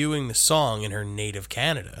debuting the song in her native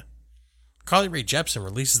Canada, Carly Rae Jepsen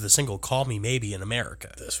releases the single Call Me Maybe in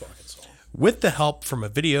America. This fucking song. With the help from a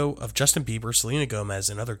video of Justin Bieber, Selena Gomez,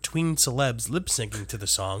 and other tween celebs lip-syncing to the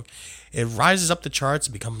song, it rises up the charts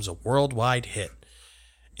and becomes a worldwide hit.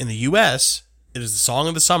 In the U.S., it is the song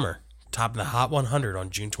of the summer, topping the Hot 100 on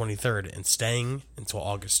June 23rd and staying until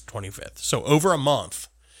August 25th. So over a month.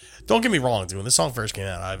 Don't get me wrong, dude. When this song first came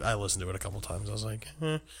out, I listened to it a couple times. I was like,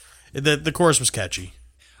 The chorus was catchy.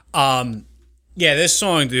 Yeah, this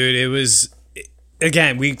song, dude, it was,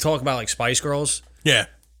 again, we talk about like Spice Girls. Yeah.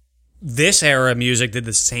 This era of music did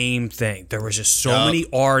the same thing. There was just so Yup. many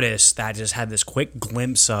artists that just had this quick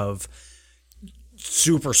glimpse of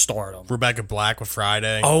superstardom. Rebecca Black with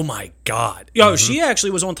Friday. Oh my God. Yo, she actually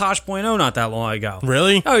was on Tosh.0 not that long ago.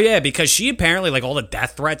 Really? Oh yeah, because she apparently like all the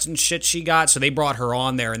death threats and shit she got, so they brought her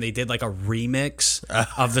on there and they did like a remix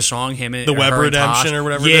of the song him and The Web her and Redemption Tosh. or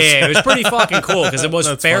whatever it Yeah, is. it was pretty fucking cool because it was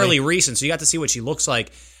That's fairly funny. recent, so you got to see what she looks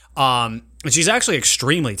like. And she's actually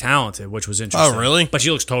extremely talented, which was interesting. Oh, really? But she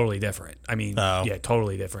looks totally different. I mean, Oh. yeah,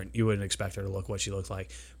 totally different. You wouldn't expect her to look what she looked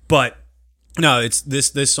like. But no, it's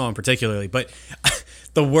this song particularly. But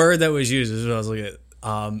the word that was used is what I was looking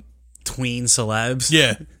at. Tween celebs.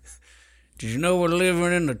 Yeah. Did you know we're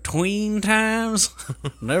living in the tween times?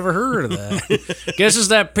 Never heard of that. Guess it's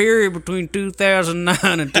that period between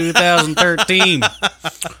 2009 and 2013.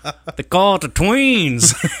 They call it the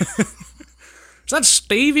tweens. that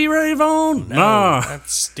Stevie Ray Vaughan? No,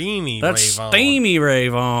 that's Steamy That's Ray Vaughan. Steamy Ray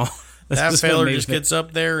Vaughan. That feller just gets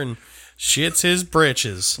up there and shits his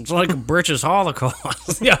britches. It's like a britches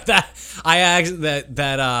holocaust. Yeah, that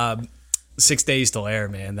 6 Days Till Air,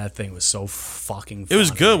 man. That thing was so fucking fun. It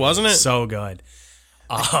was good, wasn't it? So good.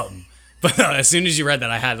 But as soon as you read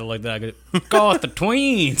that, I had to look that. I go, call it the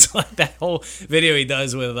tweens. Like that whole video he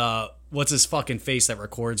does with what's his fucking face that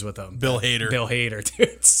records with him? Bill Hader. Bill Hader,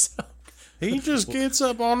 dude. So, He just gets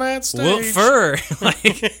up on that stage. what fur?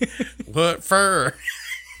 Like, What fur?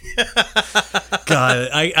 God,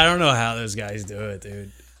 I don't know how those guys do it,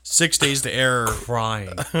 dude. 6 Days to Air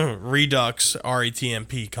Crying. Redux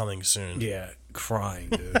RETMP coming soon. Yeah, crying,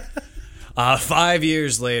 dude. 5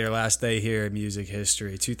 years later, last day here in music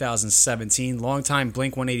history, 2017, longtime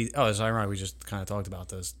Blink-182. Oh, it's ironic. We just kind of talked about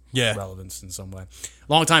this. Yeah. Relevance in some way.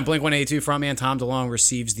 Longtime Blink-182 frontman Tom DeLonge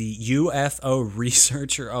receives the UFO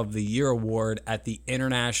Researcher of the Year award at the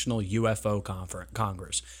International UFO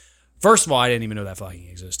Congress. First of all, I didn't even know that fucking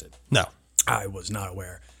existed. No. I was not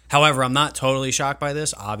aware. However, I'm not totally shocked by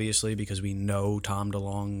this, obviously, because we know Tom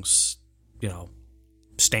DeLonge's,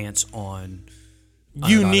 stance on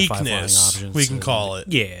Uniqueness, we can call it.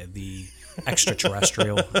 Yeah, the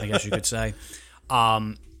extraterrestrial, I guess you could say.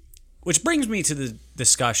 Which brings me to the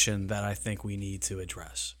discussion that I think we need to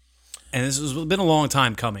address. And this has been a long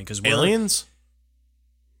time coming. Because Aliens?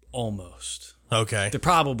 Almost. Okay. There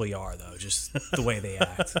probably are, though, just the way they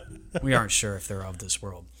act. We aren't sure if they're of this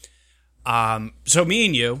world. So me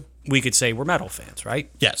and you, we could say we're metal fans, right?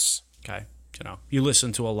 Yes. Okay. You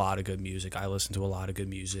listen to a lot of good music. I listen to a lot of good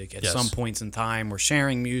music. At Yes. some points in time, we're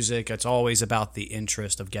sharing music. It's always about the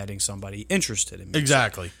interest of getting somebody interested in music.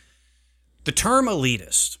 Exactly. The term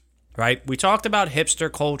elitist, right? We talked about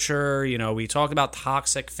hipster culture. We talked about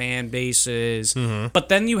toxic fan bases. Mm-hmm. But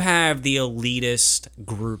then you have the elitist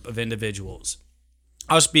group of individuals.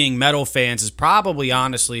 Us being metal fans is probably,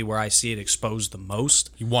 honestly, where I see it exposed the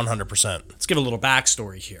most. 100%. Let's give a little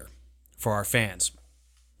backstory here for our fans.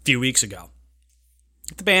 A few weeks ago,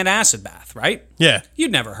 the band Acid Bath, right? Yeah.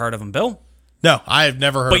 You'd never heard of them, Bill. No, I've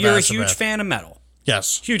never heard But of you're a Acid huge Bath. fan of metal.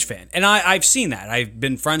 Yes. Huge fan. And I've seen that. I've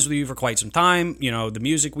been friends with you for quite some time. The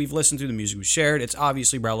music we've listened to, the music we've shared, it's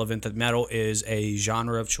obviously relevant that metal is a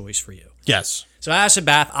genre of choice for you. Yes. So Acid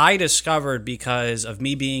Bath, I discovered because of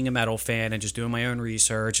me being a metal fan and just doing my own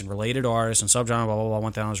research and related artists and subgenre, blah, blah, blah,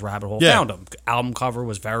 went down this rabbit hole, Yeah. found them. Album cover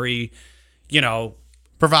was very,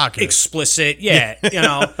 Provocative. explicit,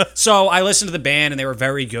 So I listened to the band and they were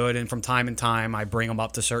very good, and from time to time I bring them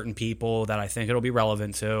up to certain people that I think it'll be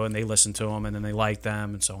relevant to, and they listen to them and then they like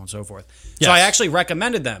them and so on and so forth. Yes. So I actually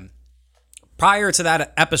recommended them prior to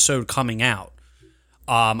that episode coming out.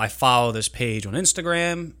 I follow this page on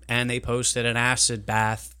Instagram and they posted an Acid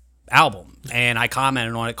Bath album, and I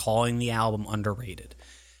commented on it calling the album underrated.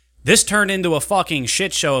 This turned into a fucking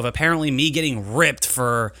shit show of apparently me getting ripped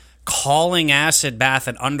for calling Acid Bath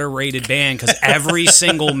an underrated band because every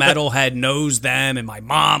single metalhead knows them, and my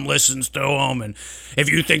mom listens to them, and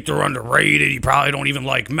if you think they're underrated, you probably don't even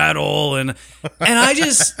like metal, and I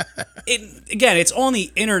just, it's on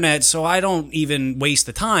the internet, so I don't even waste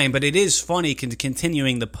the time, but it is funny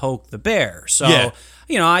continuing to poke the bear. So, Yeah.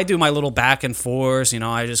 I do my little back and forth,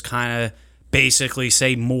 I just kind of basically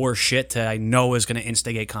say more shit that I know is going to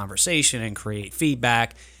instigate conversation and create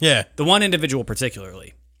feedback. Yeah. The one individual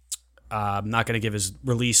particularly, I'm not going to give his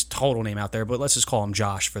release total name out there, but let's just call him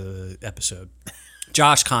Josh for the episode.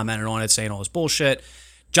 Josh commented on it saying all this bullshit.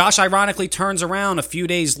 Josh ironically turns around a few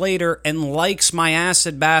days later and likes my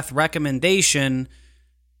Acid Bath recommendation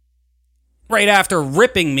right after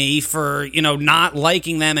ripping me for, not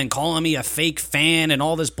liking them and calling me a fake fan and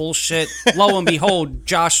all this bullshit. Lo and behold,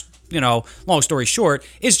 Josh, long story short,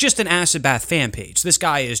 is just an Acid Bath fan page. This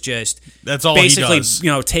guy is just That's all basically, he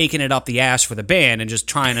does. Taking it up the ass for the band and just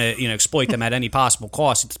trying to, exploit them at any possible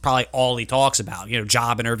cost. It's probably all he talks about.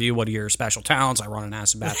 Job interview, what are your special talents? I run an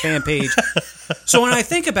Acid Bath fan page. So when I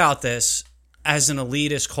think about this as an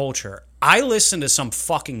elitist culture, I listen to some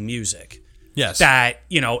fucking music. Yes. That,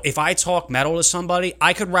 if I talk metal to somebody,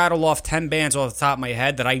 I could rattle off 10 bands off the top of my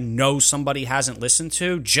head that I know somebody hasn't listened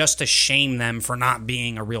to just to shame them for not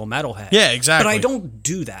being a real metalhead. Yeah, exactly. But I don't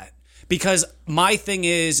do that because my thing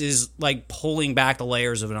is like pulling back the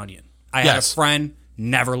layers of an onion. I had a friend,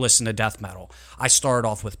 never listened to death metal. I started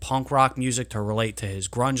off with punk rock music to relate to his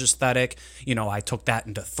grunge aesthetic. I took that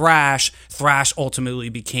into thrash. Thrash ultimately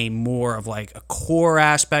became more of like a core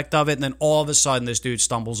aspect of it. And then all of a sudden, this dude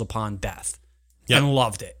stumbles upon death. Yep. And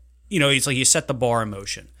loved it. It's like you set the bar in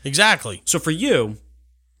motion. Exactly. So for you,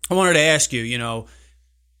 I wanted to ask you,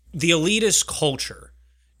 the elitist culture,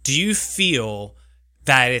 do you feel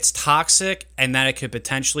that it's toxic and that it could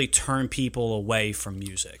potentially turn people away from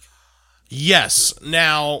music. Yes.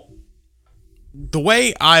 Now, the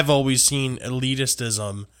way I've always seen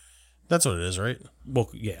elitism, that's what it is, right? Well,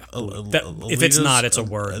 yeah. If it's not, it's a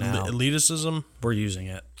word now. Elitism? We're using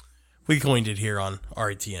it. We coined it here on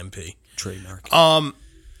RTMP. Trademark.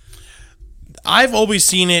 I've always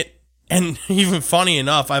seen it, and even funny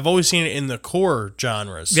enough, I've always seen it in the core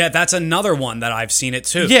genres. Yeah, that's another one that I've seen it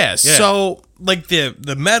too. Yeah, so like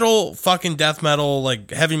the metal, fucking death metal,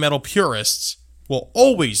 like heavy metal purists will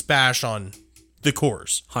always bash on the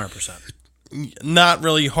cores. 100%. Not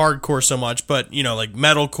really hardcore so much, but you know, like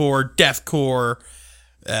metalcore, deathcore,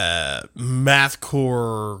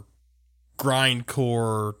 mathcore,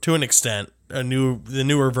 grindcore to an extent. The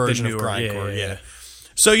newer version of grindcore, yeah.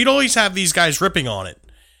 So you'd always have these guys ripping on it.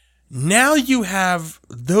 Now you have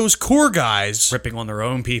those core guys Ripping on their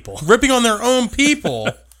own people.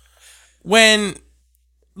 when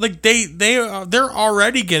like they're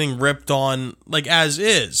already getting ripped on like as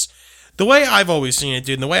is. The way I've always seen it,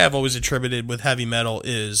 dude, and the way I've always attributed with heavy metal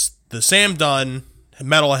is the Sam Dunn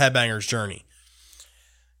Metal Headbanger's Journey.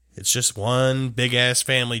 It's just one big ass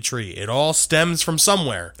family tree. It all stems from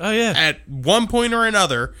somewhere. Oh yeah. At one point or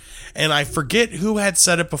another, and I forget who had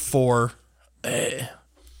said it before. I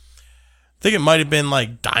think it might have been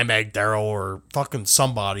like Dimebag Darrell or fucking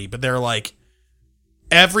somebody, but they're like,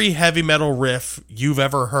 every heavy metal riff you've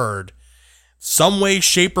ever heard, some way,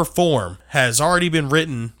 shape, or form, has already been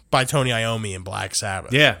written by Tony Iommi and Black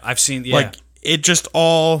Sabbath. Yeah, I've seen. Yeah. Like, it just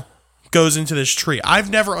all goes into this tree. I've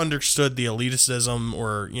never understood the elitism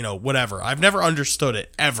or, you know, whatever. I've never understood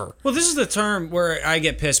it, ever. Well, this is the term where I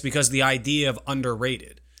get pissed because the idea of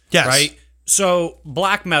underrated. Yes. Right? So,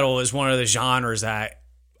 black metal is one of the genres that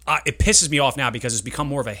it pisses me off now because it's become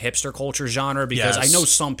more of a hipster culture genre because I know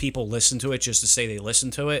some people listen to it just to say they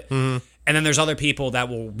listen to it. Mm-hmm. And then there's other people that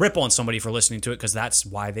will rip on somebody for listening to it because that's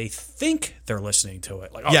why they think they're listening to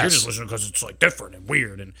it. Like, oh, you're just listening because it's like different and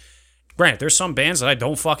weird. And granted, there's some bands that I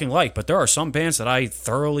don't fucking like, but there are some bands that I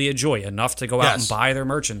thoroughly enjoy enough to go out and buy their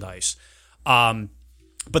merchandise.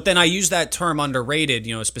 But then I use that term underrated,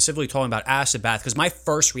 you know, specifically talking about Acid Bath because my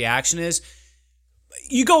first reaction is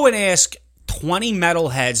you go and ask 20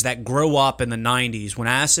 metalheads that grow up in the 90s when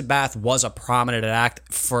Acid Bath was a prominent act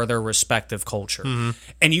for their respective culture. Mm-hmm.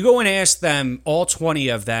 And you go and ask them, all 20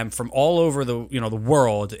 of them from all over the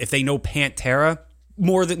world, if they know Pantera,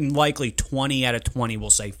 more than likely 20 out of 20 will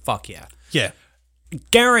say, fuck yeah. Yeah.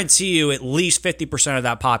 Guarantee you at least 50% of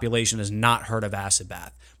that population has not heard of Acid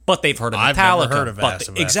Bath. But they've heard of Metallica. I've never heard of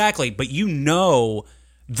Acid Bath. Exactly. But you know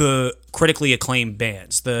the critically acclaimed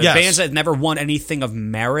bands. The bands that never won anything of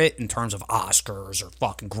merit in terms of Oscars or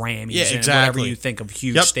fucking Grammys and whatever you think of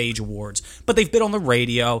huge stage awards. But they've been on the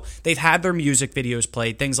radio. They've had their music videos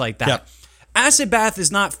played, things like that. Yep. Acid Bath is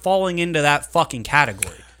not falling into that fucking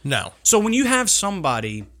category. No. So when you have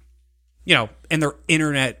somebody, you know, and they're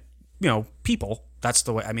internet, you know, people, that's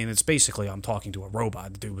the way, I mean, it's basically I'm talking to a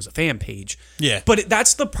robot. The dude was a fan page. Yeah. But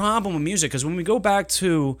that's the problem with music, because when we go back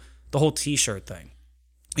to the whole t-shirt thing,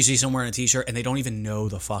 you see someone wearing a t-shirt and they don't even know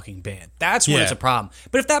the fucking band. That's when it's a problem.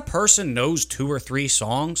 But if that person knows 2 or 3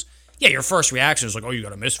 songs, yeah, your first reaction is like, oh, you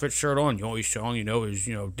got a Misfits shirt on, the only song you know is,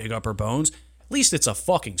 you know, Dig Up Her Bones. At least it's a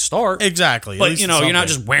fucking start. Exactly. But, you know, you're not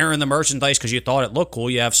just wearing the merchandise because you thought it looked cool.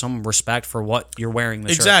 You have some respect for what you're wearing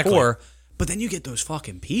the shirt for. But then you get those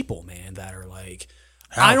fucking people, man, that are like,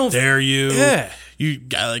 How dare you? Yeah. You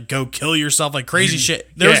gotta go kill yourself like crazy shit.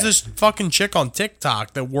 There was this fucking chick on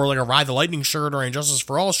TikTok that wore like a Ride the Lightning shirt or Injustice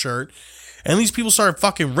for All shirt. And these people started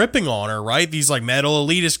fucking ripping on her, right? These like metal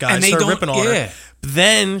elitist guys started ripping on her. But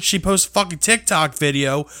then she posts a fucking TikTok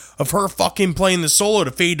video of her fucking playing the solo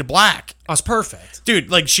to Fade to Black. Oh, it's perfect. Dude,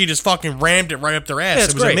 like she just fucking rammed it right up their ass. Yeah,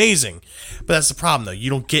 it was amazing. But that's the problem though. You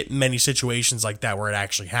don't get many situations like that where it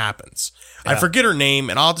actually happens. Yeah. I forget her name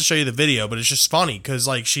and I'll have to show you the video, but it's just funny because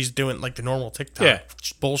like she's doing like the normal TikTok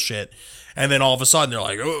bullshit. And then all of a sudden they're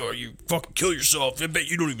like, oh, you fucking kill yourself. I bet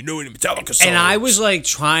you don't even know any Metallica songs. And I was like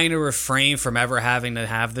trying to refrain from ever having to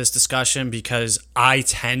have this discussion because I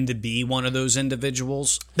tend to be one of those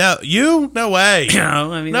individuals. No, you? No way. You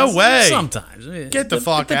know, I mean, no way. Sometimes. Get the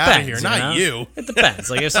fuck out of here. Not you. It depends.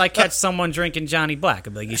 Like if I catch someone drinking Johnny Black,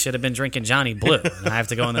 I'd be like, you should have been drinking Johnny Blue. And I have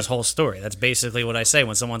to go in this whole story. That's basically what I say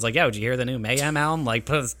when someone's like, yo, did you hear the new Mayhem album? Like,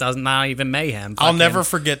 it doesn't not even Mayhem. I'll never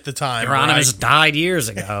forget the time. Hieronymus died years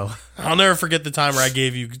ago. I'll never forget the time where I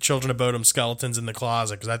gave you Children of Bodom Skeletons in the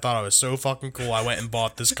Closet because I thought I was so fucking cool. I went and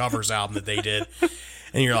bought this covers album that they did.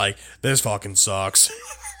 And you're like, this fucking sucks.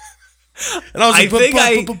 And I was like,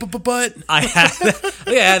 I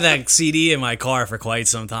had that CD in my car for quite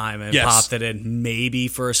some time and Yes. popped it in maybe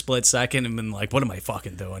for a split second and been like, what am I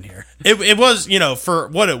fucking doing here? It was, for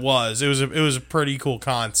what it was a pretty cool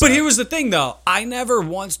concept. But here was the thing, though. I never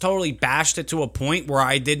once totally bashed it to a point where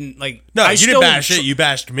I didn't, like... No, I you didn't bash it, you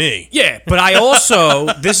bashed me. Yeah, but I also...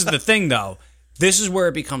 This is the thing, though. This is where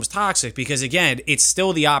it becomes toxic because, again, it's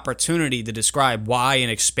still the opportunity to describe why and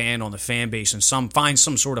expand on the fan base and find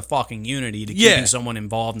some sort of fucking unity to keeping someone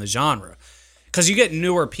involved in the genre. Because you get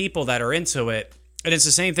newer people that are into it, and it's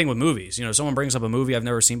the same thing with movies. Someone brings up a movie I've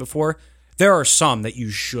never seen before, there are some that you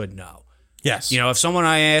should know. Yes. If someone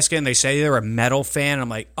I ask and they say they're a metal fan, I'm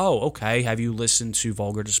like, oh, okay, have you listened to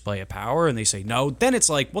Vulgar Display of Power? And they say no. Then it's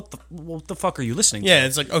like, what the fuck are you listening to? Yeah,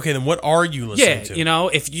 it's like, okay, then what are you listening to?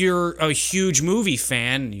 If you're a huge movie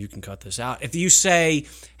fan, you can cut this out. If you say,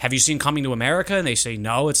 have you seen Coming to America? And they say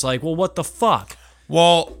no, it's like, well, what the fuck?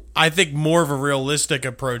 Well, I think more of a realistic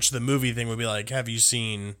approach to the movie thing would be like, have you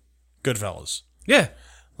seen Goodfellas? Yeah.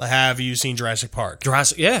 Have you seen Jurassic Park?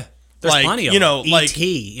 Yeah. There's plenty of them.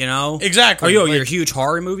 E.T., Exactly. You're a huge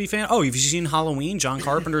horror movie fan? Oh, have you seen Halloween, John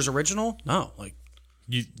Carpenter's original? No.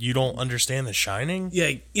 You don't understand The Shining?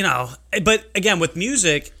 Yeah, but again, with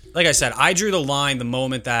music, like I said, I drew the line the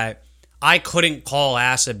moment that I couldn't call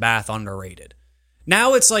Acid Bath underrated.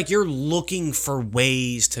 Now it's like you're looking for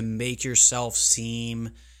ways to make yourself seem...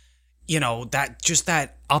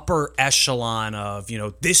 that upper echelon of,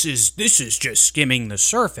 this is just skimming the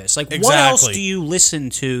surface. Like, exactly. What else do you listen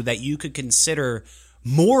to that you could consider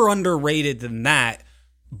more underrated than that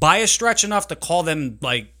by a stretch enough to call them,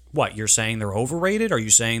 like, what, you're saying they're overrated? Are you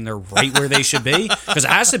saying they're right where they should be? Because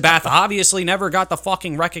Acid Bath obviously never got the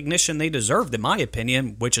fucking recognition they deserved, in my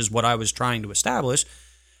opinion, which is what I was trying to establish.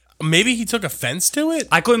 Maybe he took offense to it?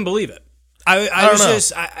 I couldn't believe it. I don't was know.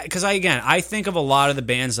 just because I think of a lot of the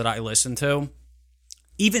bands that I listen to.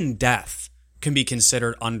 Even Death can be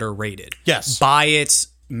considered underrated. Yes, by its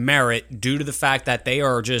merit, due to the fact that they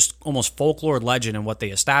are just almost folklore legend in what they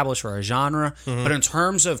establish for a genre. Mm-hmm. But in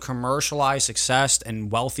terms of commercialized success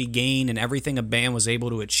and wealthy gain and everything a band was able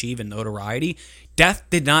to achieve in notoriety, Death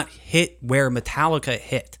did not hit where Metallica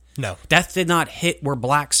hit. No, Death did not hit where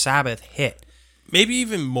Black Sabbath hit. Maybe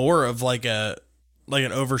even more of like an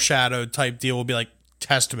overshadowed type deal will be like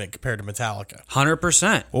Testament compared to Metallica.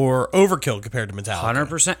 100%. Or Overkill compared to Metallica.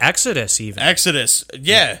 100%. Exodus even. Exodus,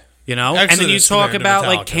 yeah. And then you talk about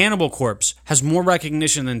like Cannibal Corpse has more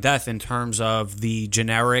recognition than Death in terms of the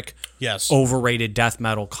generic, overrated death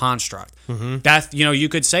metal construct. Mm-hmm. Death, you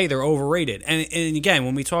could say they're overrated. And again,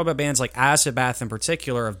 when we talk about bands like Acid Bath in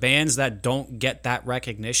particular, of bands that don't get that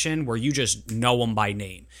recognition where you just know them by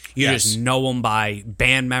name. You just know them by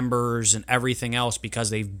band members and everything else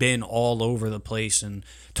because they've been all over the place in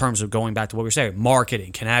terms of going back to what we were saying,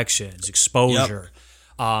 marketing, connections, exposure.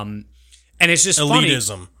 Yep. And it's just elitism.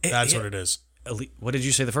 Funny. That's what it is. What did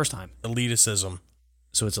you say the first time? Elitism.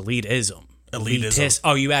 So it's elitism. Elitism.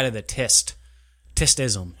 Oh, you added the tist.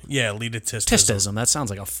 Tistism. Yeah, elitism. Tistism. That sounds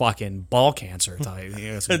like a fucking ball cancer type. I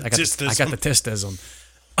got the tistism.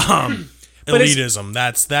 Elitism.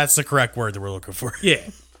 That's the correct word that we're looking for. Yeah.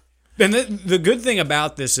 And the good thing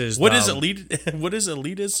about this is what is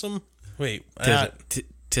elitism? Wait,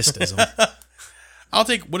 tistism. I'll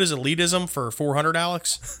take what is elitism for 400,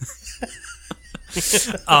 Alex.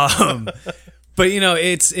 But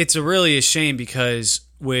it's really a shame because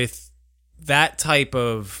with that type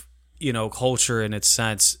of culture in its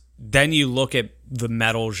sense, then you look at the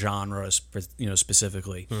metal genre,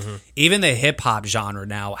 specifically. Mm-hmm. Even the hip hop genre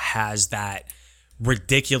now has that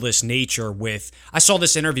ridiculous nature. I saw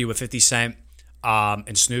this interview with 50 Cent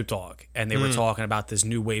and Snoop Dogg, and they were talking about this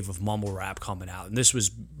new wave of mumble rap coming out. And this was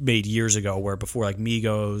made years ago, where before like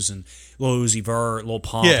Migos and Lil Uzi Vert, Lil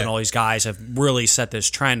Pump, and all these guys have really set this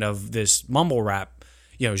trend of this mumble rap,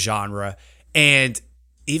 genre. And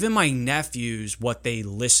even my nephews, what they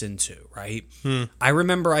listen to, right? I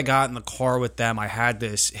remember I got in the car with them. I had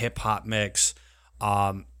this hip hop mix,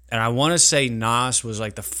 and I want to say Nas was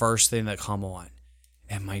like the first thing that come on.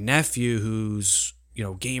 And my nephew, who's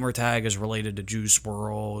gamer tag is related to Juice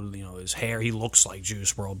WRLD, his hair, he looks like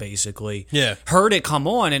Juice WRLD basically. Yeah. Heard it come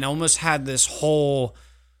on and almost had this whole,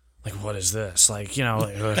 like, what is this? Like,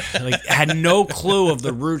 like had no clue of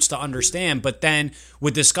the roots to understand, but then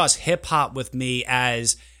would discuss hip hop with me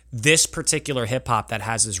as this particular hip hop that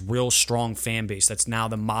has this real strong fan base that's now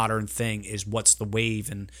the modern thing is what's the wave.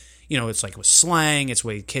 And it's like with slang, it's the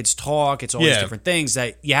way kids talk, it's all these different things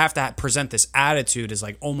that you have to present this attitude as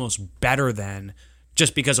like almost better than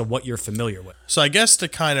just because of what you're familiar with. So I guess to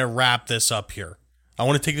kind of wrap this up here, I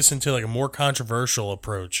want to take this into like a more controversial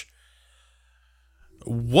approach.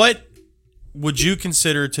 What would you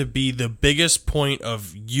consider to be the biggest point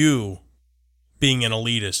of you being an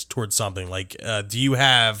elitist towards something? Like, do you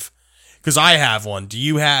have, because I have one, do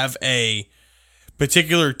you have a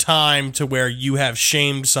particular time to where you have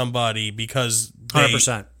shamed somebody because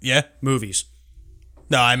 100%. Yeah? Movies.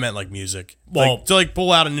 No, I meant like music. Well- Like, to like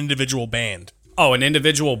pull out an individual band. Oh, an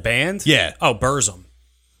individual band? Yeah. Oh, Burzum.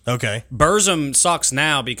 Okay. Burzum sucks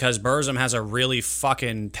now because Burzum has a really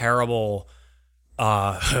fucking terrible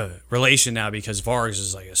relation now because Vargs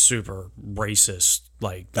is like a super racist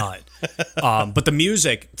like nut. But the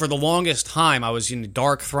music, for the longest time, I was into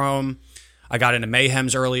Dark Throne. I got into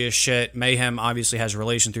Mayhem's earliest shit. Mayhem obviously has a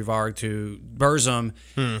relation through Varg to Burzum.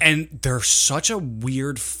 And they're such a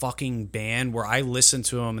weird fucking band where I listen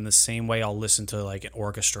to them in the same way I'll listen to like an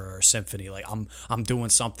orchestra or a symphony. Like I'm doing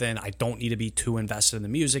something. I don't need to be too invested in the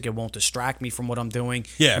music. It won't distract me from what I'm doing.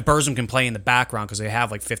 Yeah. And Burzum can play in the background because they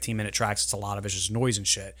have like 15-minute tracks. It's a lot of it's just noise and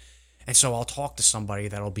shit. And so I'll talk to somebody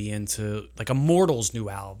that'll be into like Immortal's new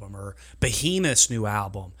album or Behemoth's new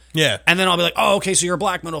album. Yeah. And then I'll be like, oh, okay, so you're a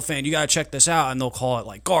black metal fan. You got to check this out. And they'll call it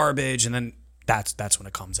like garbage. And then that's when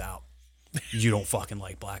it comes out. You don't fucking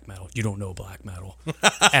like black metal. You don't know black metal.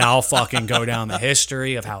 And I'll fucking go down the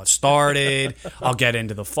history of how it started. I'll get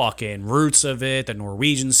into the fucking roots of it, the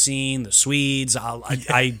Norwegian scene, the Swedes.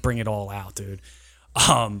 I bring it all out, dude.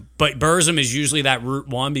 But Burzum is usually that root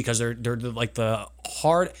one because they're like the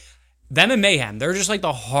hard... Them and Mayhem, they're just like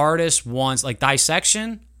the hardest ones. Like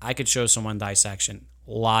Dissection, I could show someone Dissection.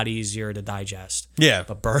 A lot easier to digest. Yeah.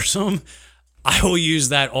 But Burzum, I will use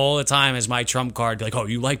that all the time as my trump card. Be like, oh,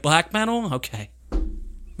 you like black metal? Okay.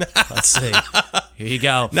 Let's see. Here you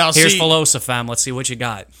go. Now, here's see- Philosophem. Let's see what you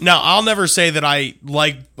got. Now, I'll never say that I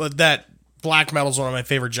like that black metal is one of my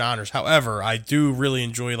favorite genres. However, I do really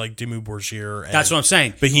enjoy like Dimmu Borgir and That's what I'm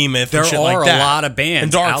saying. Behemoth. There and shit are like that. a lot of bands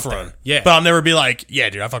and Dark out Throne. there. Yeah. But I'll never be like, yeah,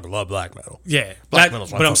 dude, I fucking love black metal. Yeah, Black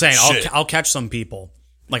metal's my but I'm saying fucking shit. I'll catch some people.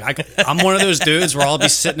 Like I'm one of those dudes where I'll be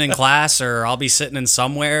sitting in class or I'll be sitting in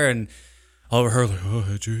somewhere and I'll overhear like, oh,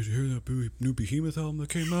 did you hear that new Behemoth album that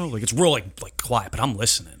came out? Like it's real like quiet, but I'm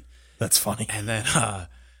listening. That's funny. And then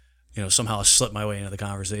somehow I slip my way into the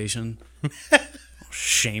conversation. I'll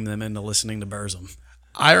shame them into listening to Burzum.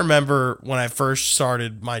 I remember when I first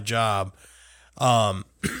started my job, the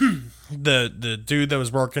dude that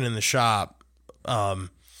was working in the shop,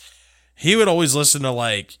 he would always listen to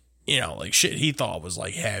like shit he thought was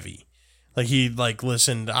like heavy. Like he like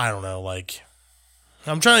listened, I don't know, like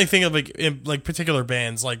I'm trying to think of like particular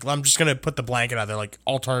bands. Like I'm just gonna put the blanket out there, like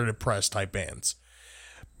alternative press type bands,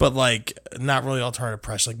 but like not really alternative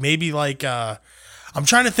press. Like maybe like I'm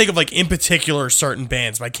trying to think of like in particular certain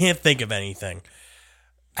bands, but I can't think of anything.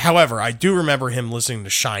 However, I do remember him listening to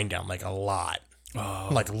Shinedown like a lot. Oh.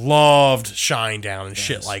 Like loved Shinedown and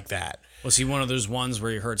shit like that. Was he one of those ones where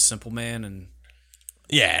you heard Simple Man and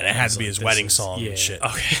Yeah, and it had to be like, his this wedding is- song yeah. and shit.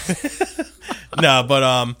 Okay. No,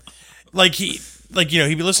 but like he'd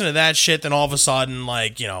be listening to that shit, then all of a sudden,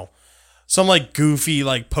 like, some like goofy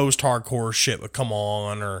like post-hardcore shit would come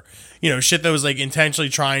on, or shit that was like intentionally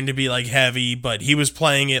trying to be like heavy, but he was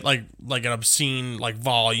playing it like an obscene like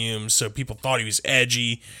volume, so people thought he was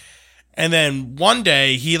edgy. And then one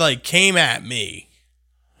day he like came at me.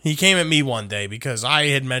 He came at me one day because I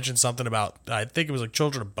had mentioned something about, I think it was like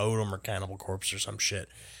Children of Bodom or Cannibal Corpse or some shit.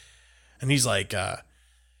 And he's like, you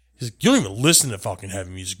don't even listen to fucking heavy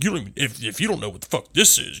music. You don't even, if you don't know what the fuck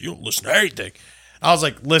this is, you don't listen to anything. I was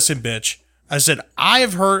like, listen, bitch. I said,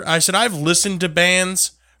 I've listened to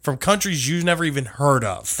bands from countries you've never even heard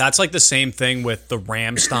of. That's like the same thing with the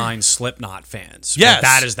Rammstein Slipknot fans. Yes. Like,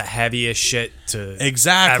 that is the heaviest shit to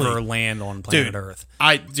Exactly. ever land on planet Dude, Earth.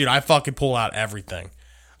 I fucking pull out everything.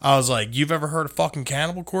 I was like, you've ever heard of fucking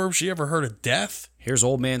Cannibal Corpse? You ever heard of Death? Here's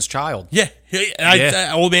Old Man's Child. Yeah.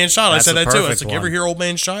 Old Man's Child. That's I said the that too. I was perfect like, you ever one. hear Old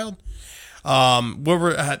Man's Child?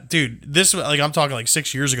 Dude, this, like, I'm talking like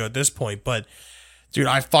 6 years ago at this point, but dude,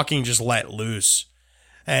 I fucking just let loose.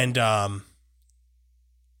 And,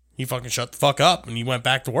 he fucking shut the fuck up and he went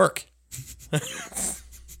back to work.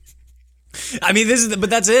 I mean, but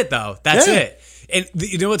that's it though. That's Yeah. it. And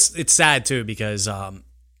it's sad too because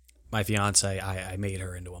my fiance, I made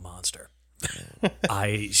her into a monster.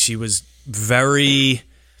 She was very,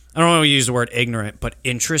 I don't want to use the word ignorant, but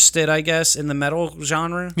interested, I guess, in the metal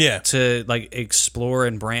genre. Yeah. To like explore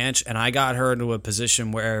and branch. And I got her into a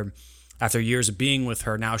position where after years of being with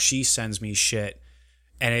her, now she sends me shit.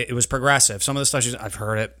 And it was progressive. Some of the stuff I've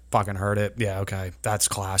heard it, fucking heard it. Yeah, okay. That's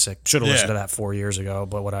classic. Should have listened to that 4 years ago,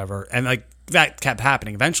 but whatever. And like that kept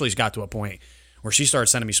happening. Eventually she got to a point where she started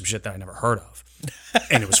sending me some shit that I never heard of.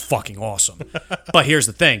 And it was fucking awesome. But here's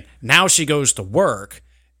the thing. Now she goes to work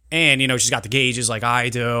And, she's got the gauges like I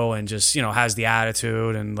do and just, has the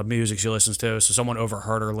attitude and the music she listens to. So someone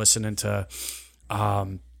overheard her listening to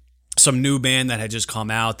some new band that had just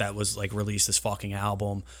come out that was like released this fucking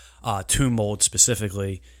album, Tomb Mold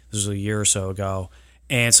specifically. This was a year or so ago.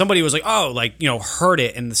 And somebody was like, oh, like, heard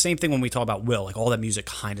it. And the same thing when we talk about Will, like all that music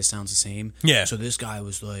kind of sounds the same. Yeah. So this guy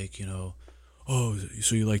was like, oh,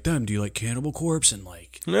 so you like them? Do you like Cannibal Corpse? And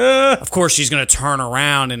like, of course she's going to turn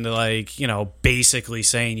around and like, basically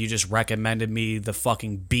saying you just recommended me the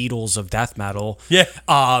fucking Beatles of death metal. Yeah.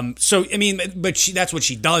 So, I mean, but that's what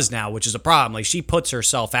she does now, which is a problem. Like she puts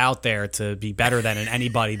herself out there to be better than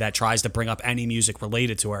anybody that tries to bring up any music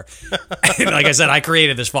related to her. And like I said, I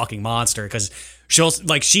created this fucking monster because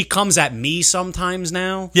she comes at me sometimes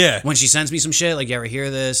now. Yeah. When she sends me some shit, like, you ever hear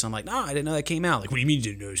this? I'm like, no, I didn't know that came out. Like, what do you mean you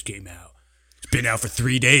didn't know this came out? Been out for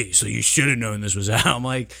 3 days, so you should have known this was out. I'm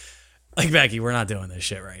like Becky, we're not doing this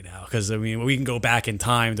shit right now because I mean we can go back in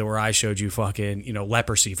time to where I showed you fucking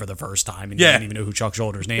leprosy for the first time and you didn't even know who Chuck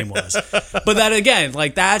Shoulder's name was. But that again,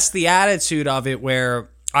 like that's the attitude of it where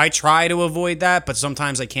I try to avoid that, but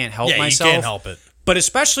sometimes I can't help myself. You can't help it. But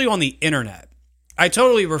especially on the internet, I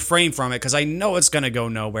totally refrain from it because I know it's going to go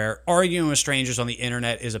nowhere. Arguing with strangers on the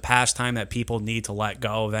internet is a pastime that people need to let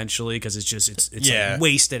go eventually because it's like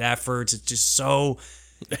wasted efforts. It's just so...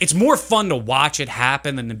 It's more fun to watch it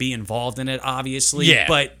happen than to be involved in it, obviously. Yeah.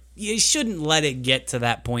 But you shouldn't let it get to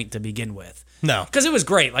that point to begin with. No. Because it was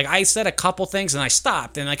great. Like, I said a couple things and I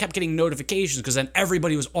stopped and I kept getting notifications because then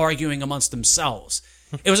everybody was arguing amongst themselves.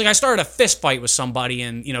 It was like I started a fist fight with somebody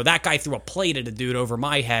and, that guy threw a plate at a dude over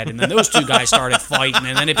my head and then those two guys started fighting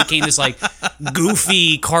and then it became this, like,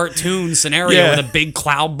 goofy cartoon scenario where the big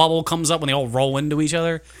cloud bubble comes up when they all roll into each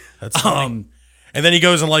other. That's funny. And then he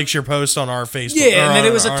goes and likes your post on our Facebook. Yeah, and then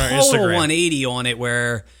it was a total total 180 on it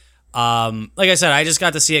where, like I said, I just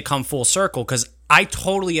got to see it come full circle because I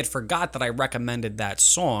totally had forgot that I recommended that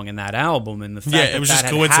song and that album and the fact that it was that just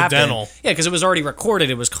had coincidental. happened. Yeah, because it was already recorded,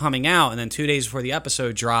 it was coming out, and then 2 days before the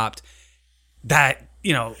episode dropped, that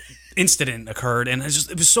incident occurred, and it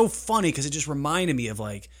was so funny because it just reminded me of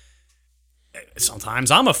like.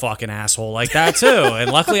 Sometimes I'm a fucking asshole like that too,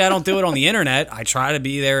 and luckily I don't do it on the internet. I try to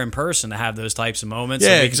be there in person to have those types of moments,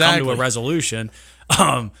 so we can come to a resolution.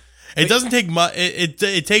 It doesn't take much.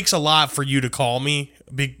 It takes a lot for you to call me,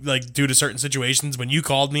 due to certain situations. When you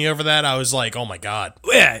called me over that, I was like, "Oh my god!"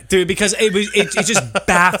 Yeah, dude, because it just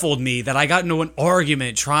baffled me that I got into an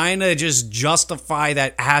argument trying to just justify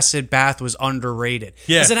that Acid Bath was underrated.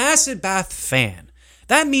 Yeah. As an Acid Bath fan.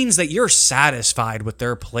 That means that you're satisfied with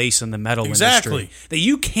their place in the metal industry. That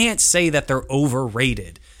you can't say that they're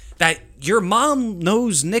overrated. That your mom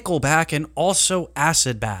knows Nickelback and also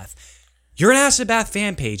Acid Bath. You're an Acid Bath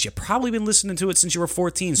fan page. You've probably been listening to it since you were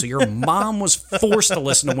 14, so your mom was forced to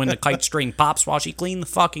listen to When the Kite String Pops while she cleaned the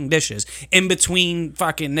fucking dishes in between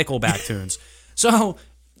fucking Nickelback tunes. So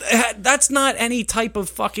that's not any type of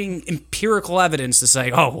fucking empirical evidence to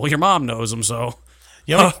say, oh, well, your mom knows them, so...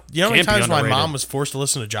 You know how many times my mom was forced to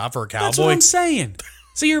listen to Job for a Cowboy? That's what I'm saying.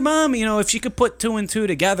 So your mom, if she could put 2 and 2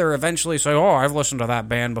 together, eventually say, oh, I've listened to that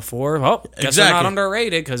band before. Oh, guess they're not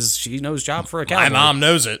underrated because she knows Job for a Cowboy. My mom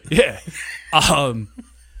knows it. Yeah.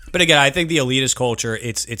 But again, I think the elitist culture,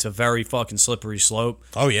 it's a very fucking slippery slope.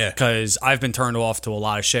 Oh, yeah. Because I've been turned off to a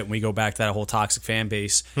lot of shit when we go back to that whole toxic fan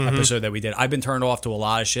base episode that we did. I've been turned off to a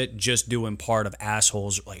lot of shit just doing part of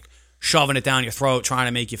assholes, like, shoving it down your throat, trying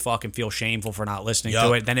to make you fucking feel shameful for not listening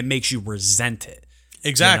to it. Then it makes you resent it.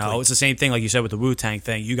 Exactly. It's the same thing like you said with the Wu-Tang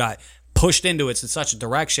thing. You got pushed into it in such a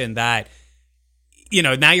direction that,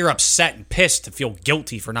 now you're upset and pissed to feel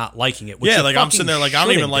guilty for not liking it. Yeah, like I'm sitting there like I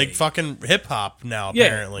don't even like fucking hip-hop now,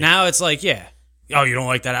 apparently. Now it's like, oh, you don't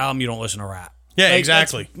like that album? You don't listen to rap. Yeah, like,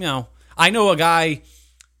 exactly. I know a guy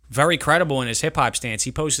very credible in his hip-hop stance.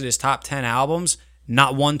 He posted his top 10 albums.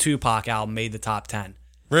 Not one Tupac album made the top 10.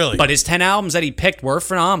 Really? But his 10 albums that he picked were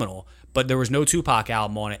phenomenal, but there was no Tupac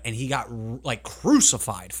album on it, and he got, like,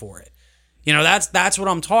 crucified for it. That's what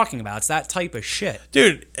I'm talking about. It's that type of shit.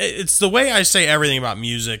 Dude, it's the way I say everything about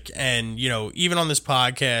music, and, even on this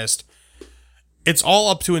podcast, it's all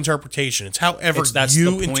up to interpretation. It's however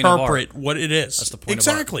you interpret what it is. That's the point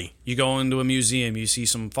exactly. of art. You go into a museum, you see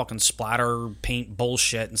some fucking splatter paint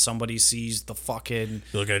bullshit, and somebody sees the fucking...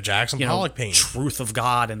 You look at a Jackson Pollock paint. Truth of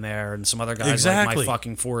God in there, and some other guys like my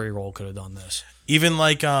fucking 4-year-old could have done this. Even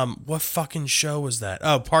like, what fucking show was that?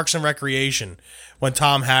 Oh, Parks and Recreation. When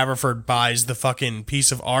Tom Haverford buys the fucking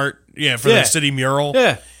piece of art, for the city mural.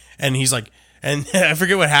 Yeah. And he's like... And I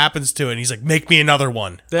forget what happens to it. And he's like, make me another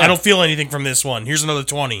one. Yeah. I don't feel anything from this one. Here's another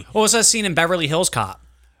 20. What was that scene in Beverly Hills Cop?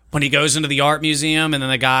 When he goes into the art museum and then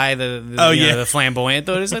the guy, the flamboyant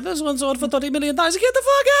dude is like, this one's sold for $30 million. Get the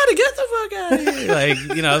fuck out of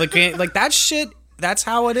here. Like that shit, that's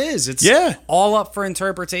how it is. It's all up for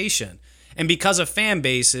interpretation. And because of fan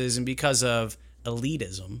bases and because of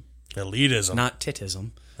elitism. Not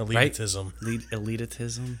titism. Elitism. Right?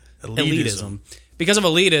 Elitism. Because of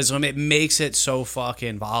elitism, it makes it so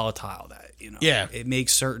fucking volatile that, it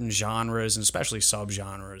makes certain genres and especially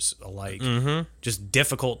subgenres alike just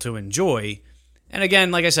difficult to enjoy. And again,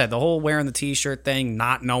 like I said, the whole wearing the t-shirt thing,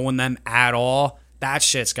 not knowing them at all, that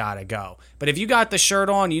shit's got to go. But if you got the shirt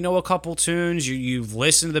on, you know a couple tunes, you've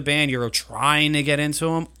listened to the band, you're trying to get into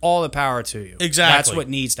them, all the power to you. Exactly. That's what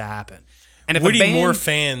needs to happen. And if we need more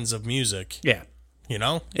fans of music. Yeah.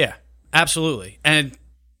 Yeah, absolutely. And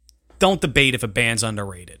don't debate if a band's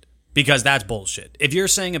underrated. Because that's bullshit. If you're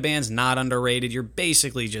saying a band's not underrated, you're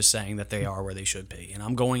basically just saying that they are where they should be. And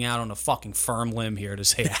I'm going out on a fucking firm limb here to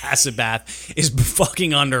say Acid Bath is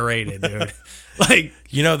fucking underrated, dude. Like,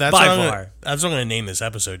 that's by what far. That's what I'm going to name this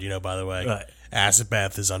episode, by the way. Right. Acid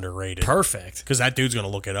Bath is underrated. Perfect. Because that dude's going to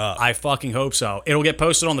look it up. I fucking hope so. It'll get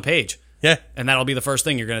posted on the page. Yeah. And that'll be the first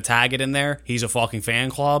thing. You're going to tag it in there. He's a fucking fan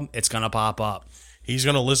club. It's going to pop up. He's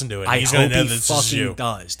going to listen to it. He's going to know he this fucking is you.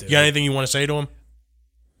 does, dude. You got anything you want to say to him?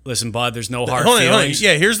 Listen, bud, there's no hard Hold on. feelings.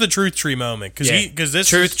 Yeah, here's the truth tree moment. Because this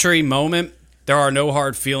truth tree moment, there are no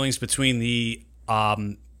hard feelings between the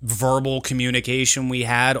verbal communication we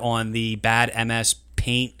had on the Bad MS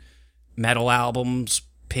Paint metal albums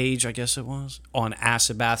page, I guess it was, on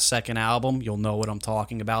Acid Bath's second album. You'll know what I'm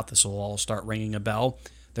talking about. This will all start ringing a bell.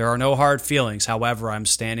 There are no hard feelings. However, I'm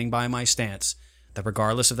standing by my stance that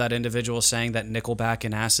regardless of that individual saying that Nickelback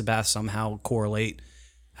and Acid Bath somehow correlate,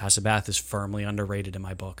 Acid Bath is firmly underrated in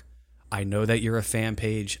my book. I know that you're a fan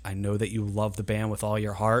page. I know that you love the band with all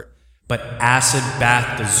your heart, but Acid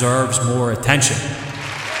Bath deserves more attention.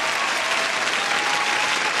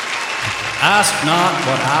 Ask not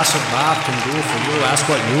what Acid Bath can do for you. Ask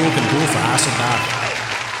what you can do for Acid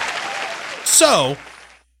Bath. So,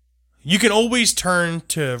 you can always turn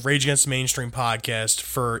to Rage Against the Mainstream podcast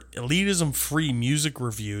for elitism-free music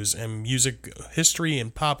reviews and music history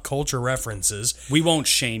and pop culture references. We won't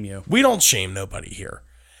shame you. We don't shame nobody here.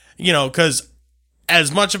 Because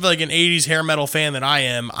as much of like an 80s hair metal fan that I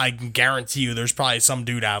am, I can guarantee you there's probably some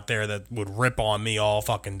dude out there that would rip on me all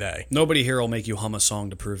fucking day. Nobody here will make you hum a song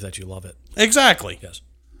to prove that you love it. Exactly. Yes.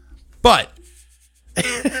 But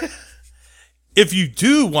if you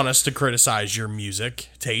do want us to criticize your music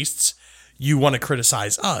tastes, you want to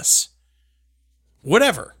criticize us,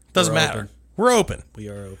 whatever. Doesn't matter. Open. We're open. We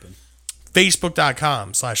are open.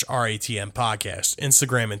 Facebook.com/RATM podcast.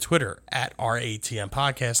 Instagram and Twitter @RATM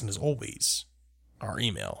podcast. And as always, our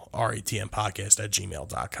email,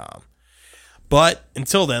 ratmpodcast@gmail.com. But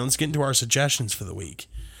until then, let's get into our suggestions for the week.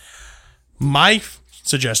 My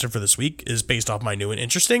suggestion for this week is based off my new and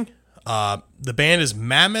interesting. The band is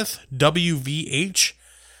Mammoth WVH.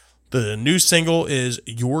 The new single is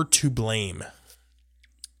You're to Blame.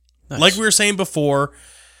 Nice. Like we were saying before,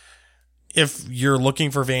 if you're looking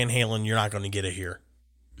for Van Halen, you're not going to get it here.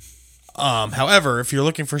 However, if you're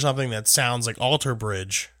looking for something that sounds like Alter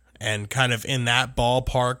Bridge and kind of in that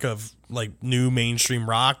ballpark of like new mainstream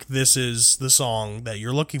rock, this is the song that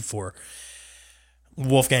you're looking for.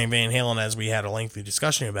 Wolfgang Van Halen, as we had a lengthy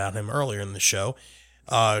discussion about him earlier in the show,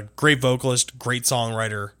 great vocalist, great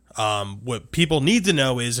songwriter. What people need to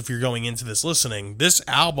know is if you're going into this listening, this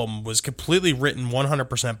album was completely written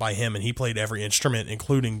 100% by him, and he played every instrument,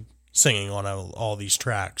 including singing on all these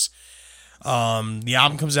tracks. The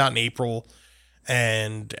album comes out in April,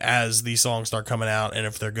 and as these songs start coming out, and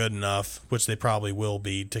if they're good enough, which they probably will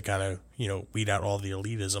be to kind of, weed out all the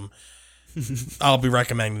elitism, I'll be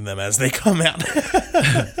recommending them as they come out.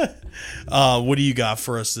 What do you got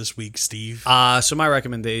for us this week, Steve? So my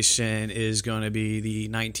recommendation is going to be the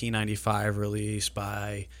 1995 release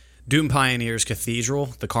by Doom Pioneers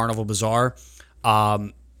Cathedral, the Carnival Bazaar.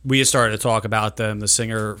 We had started to talk about them. The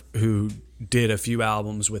singer who did a few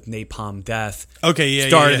albums with Napalm Death.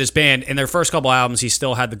 Started this band. In their first couple albums, he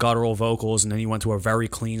still had the guttural vocals, and then he went to a very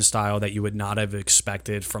clean style that you would not have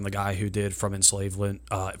expected from the guy who did From Enslavement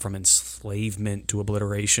to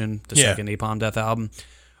Obliteration, the second Napalm Death album.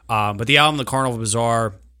 But the album, The Carnival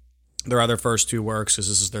Bazaar, their other first two works, because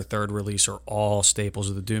this is their third release, are all staples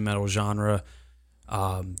of the doom metal genre.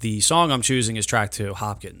 The song I'm choosing is track 2,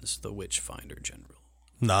 Hopkins, the Witchfinder General.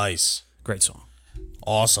 Nice. Great song.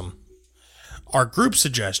 Awesome. Our group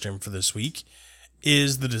suggestion for this week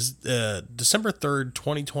is the December 3rd,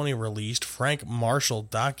 2020 released Frank Marshall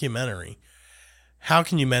documentary, How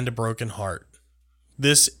Can You Mend a Broken Heart?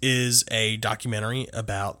 This is a documentary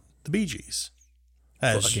about the Bee Gees.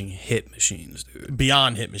 As Fucking hit machines, dude.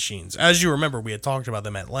 beyond hit machines. As you remember, we had talked about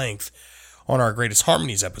them at length on our Greatest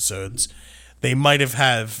Harmonies episodes. They might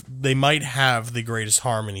have the greatest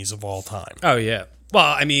harmonies of all time. Oh, yeah. Well,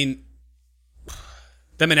 I mean,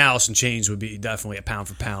 them and Alice in Chains would be definitely a pound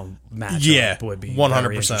for pound matchup. Yeah, would be 100%.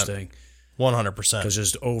 very interesting. 100%. Because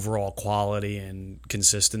just overall quality and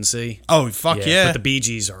consistency. Oh, fuck yeah. But the Bee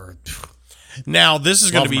Gees are... Now, this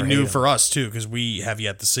is going to Love be 'em or new hate 'em. for us, too, because we have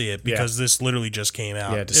yet to see it, because this literally just came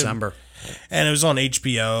out. Yeah, December. And it was on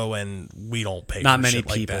HBO, and we don't pay Not for many shit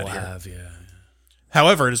like people that here. have, yeah.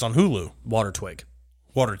 However, it is on Hulu, Water Twig.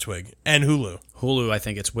 Water Twig, and Hulu. Hulu, I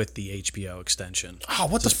think it's with the HBO extension. Oh,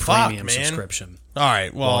 what It's the a fuck, premium man? subscription. All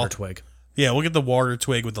right, well, Water Twig. yeah, we'll get the Water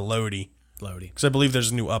Twig with the Lodi, Lodi. because I believe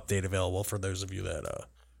there's a new update available for those of you that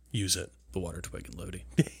use it. The Water Twig and Lodi.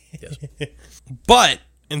 Yes. But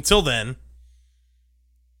until then,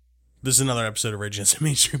 this is another episode of Rage Against the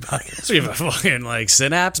Mainstream Podcast. So you have a fucking like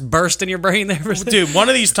synapse burst in your brain there for a second? Dude, one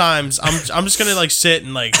of these times, I'm just gonna like sit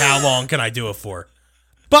and like, how long can I do it for?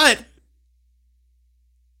 But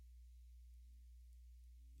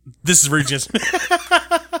this is Rage Against.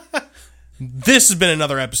 This has been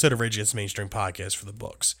another episode of Rage Against the Mainstream Podcast for the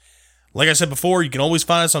books. Like I said before, you can always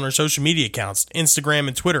find us on our social media accounts, Instagram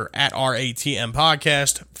and Twitter at RATM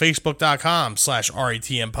Podcast,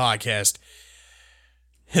 Facebook.com/RATM Podcast.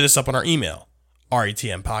 Hit us up on our email,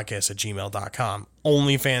 ratmpodcast@gmail.com.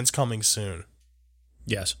 OnlyFans coming soon.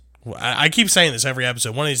 Yes. Well, I keep saying this every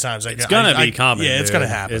episode. One of these times, It's going to be coming. Yeah, it's dude. going to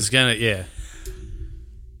happen. It's going to, yeah.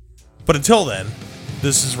 But until then,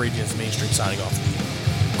 this is Rage Against the Mainstream signing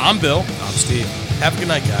off. I'm Bill. I'm Steve. Have a good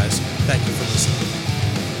night, guys. Thank you for listening.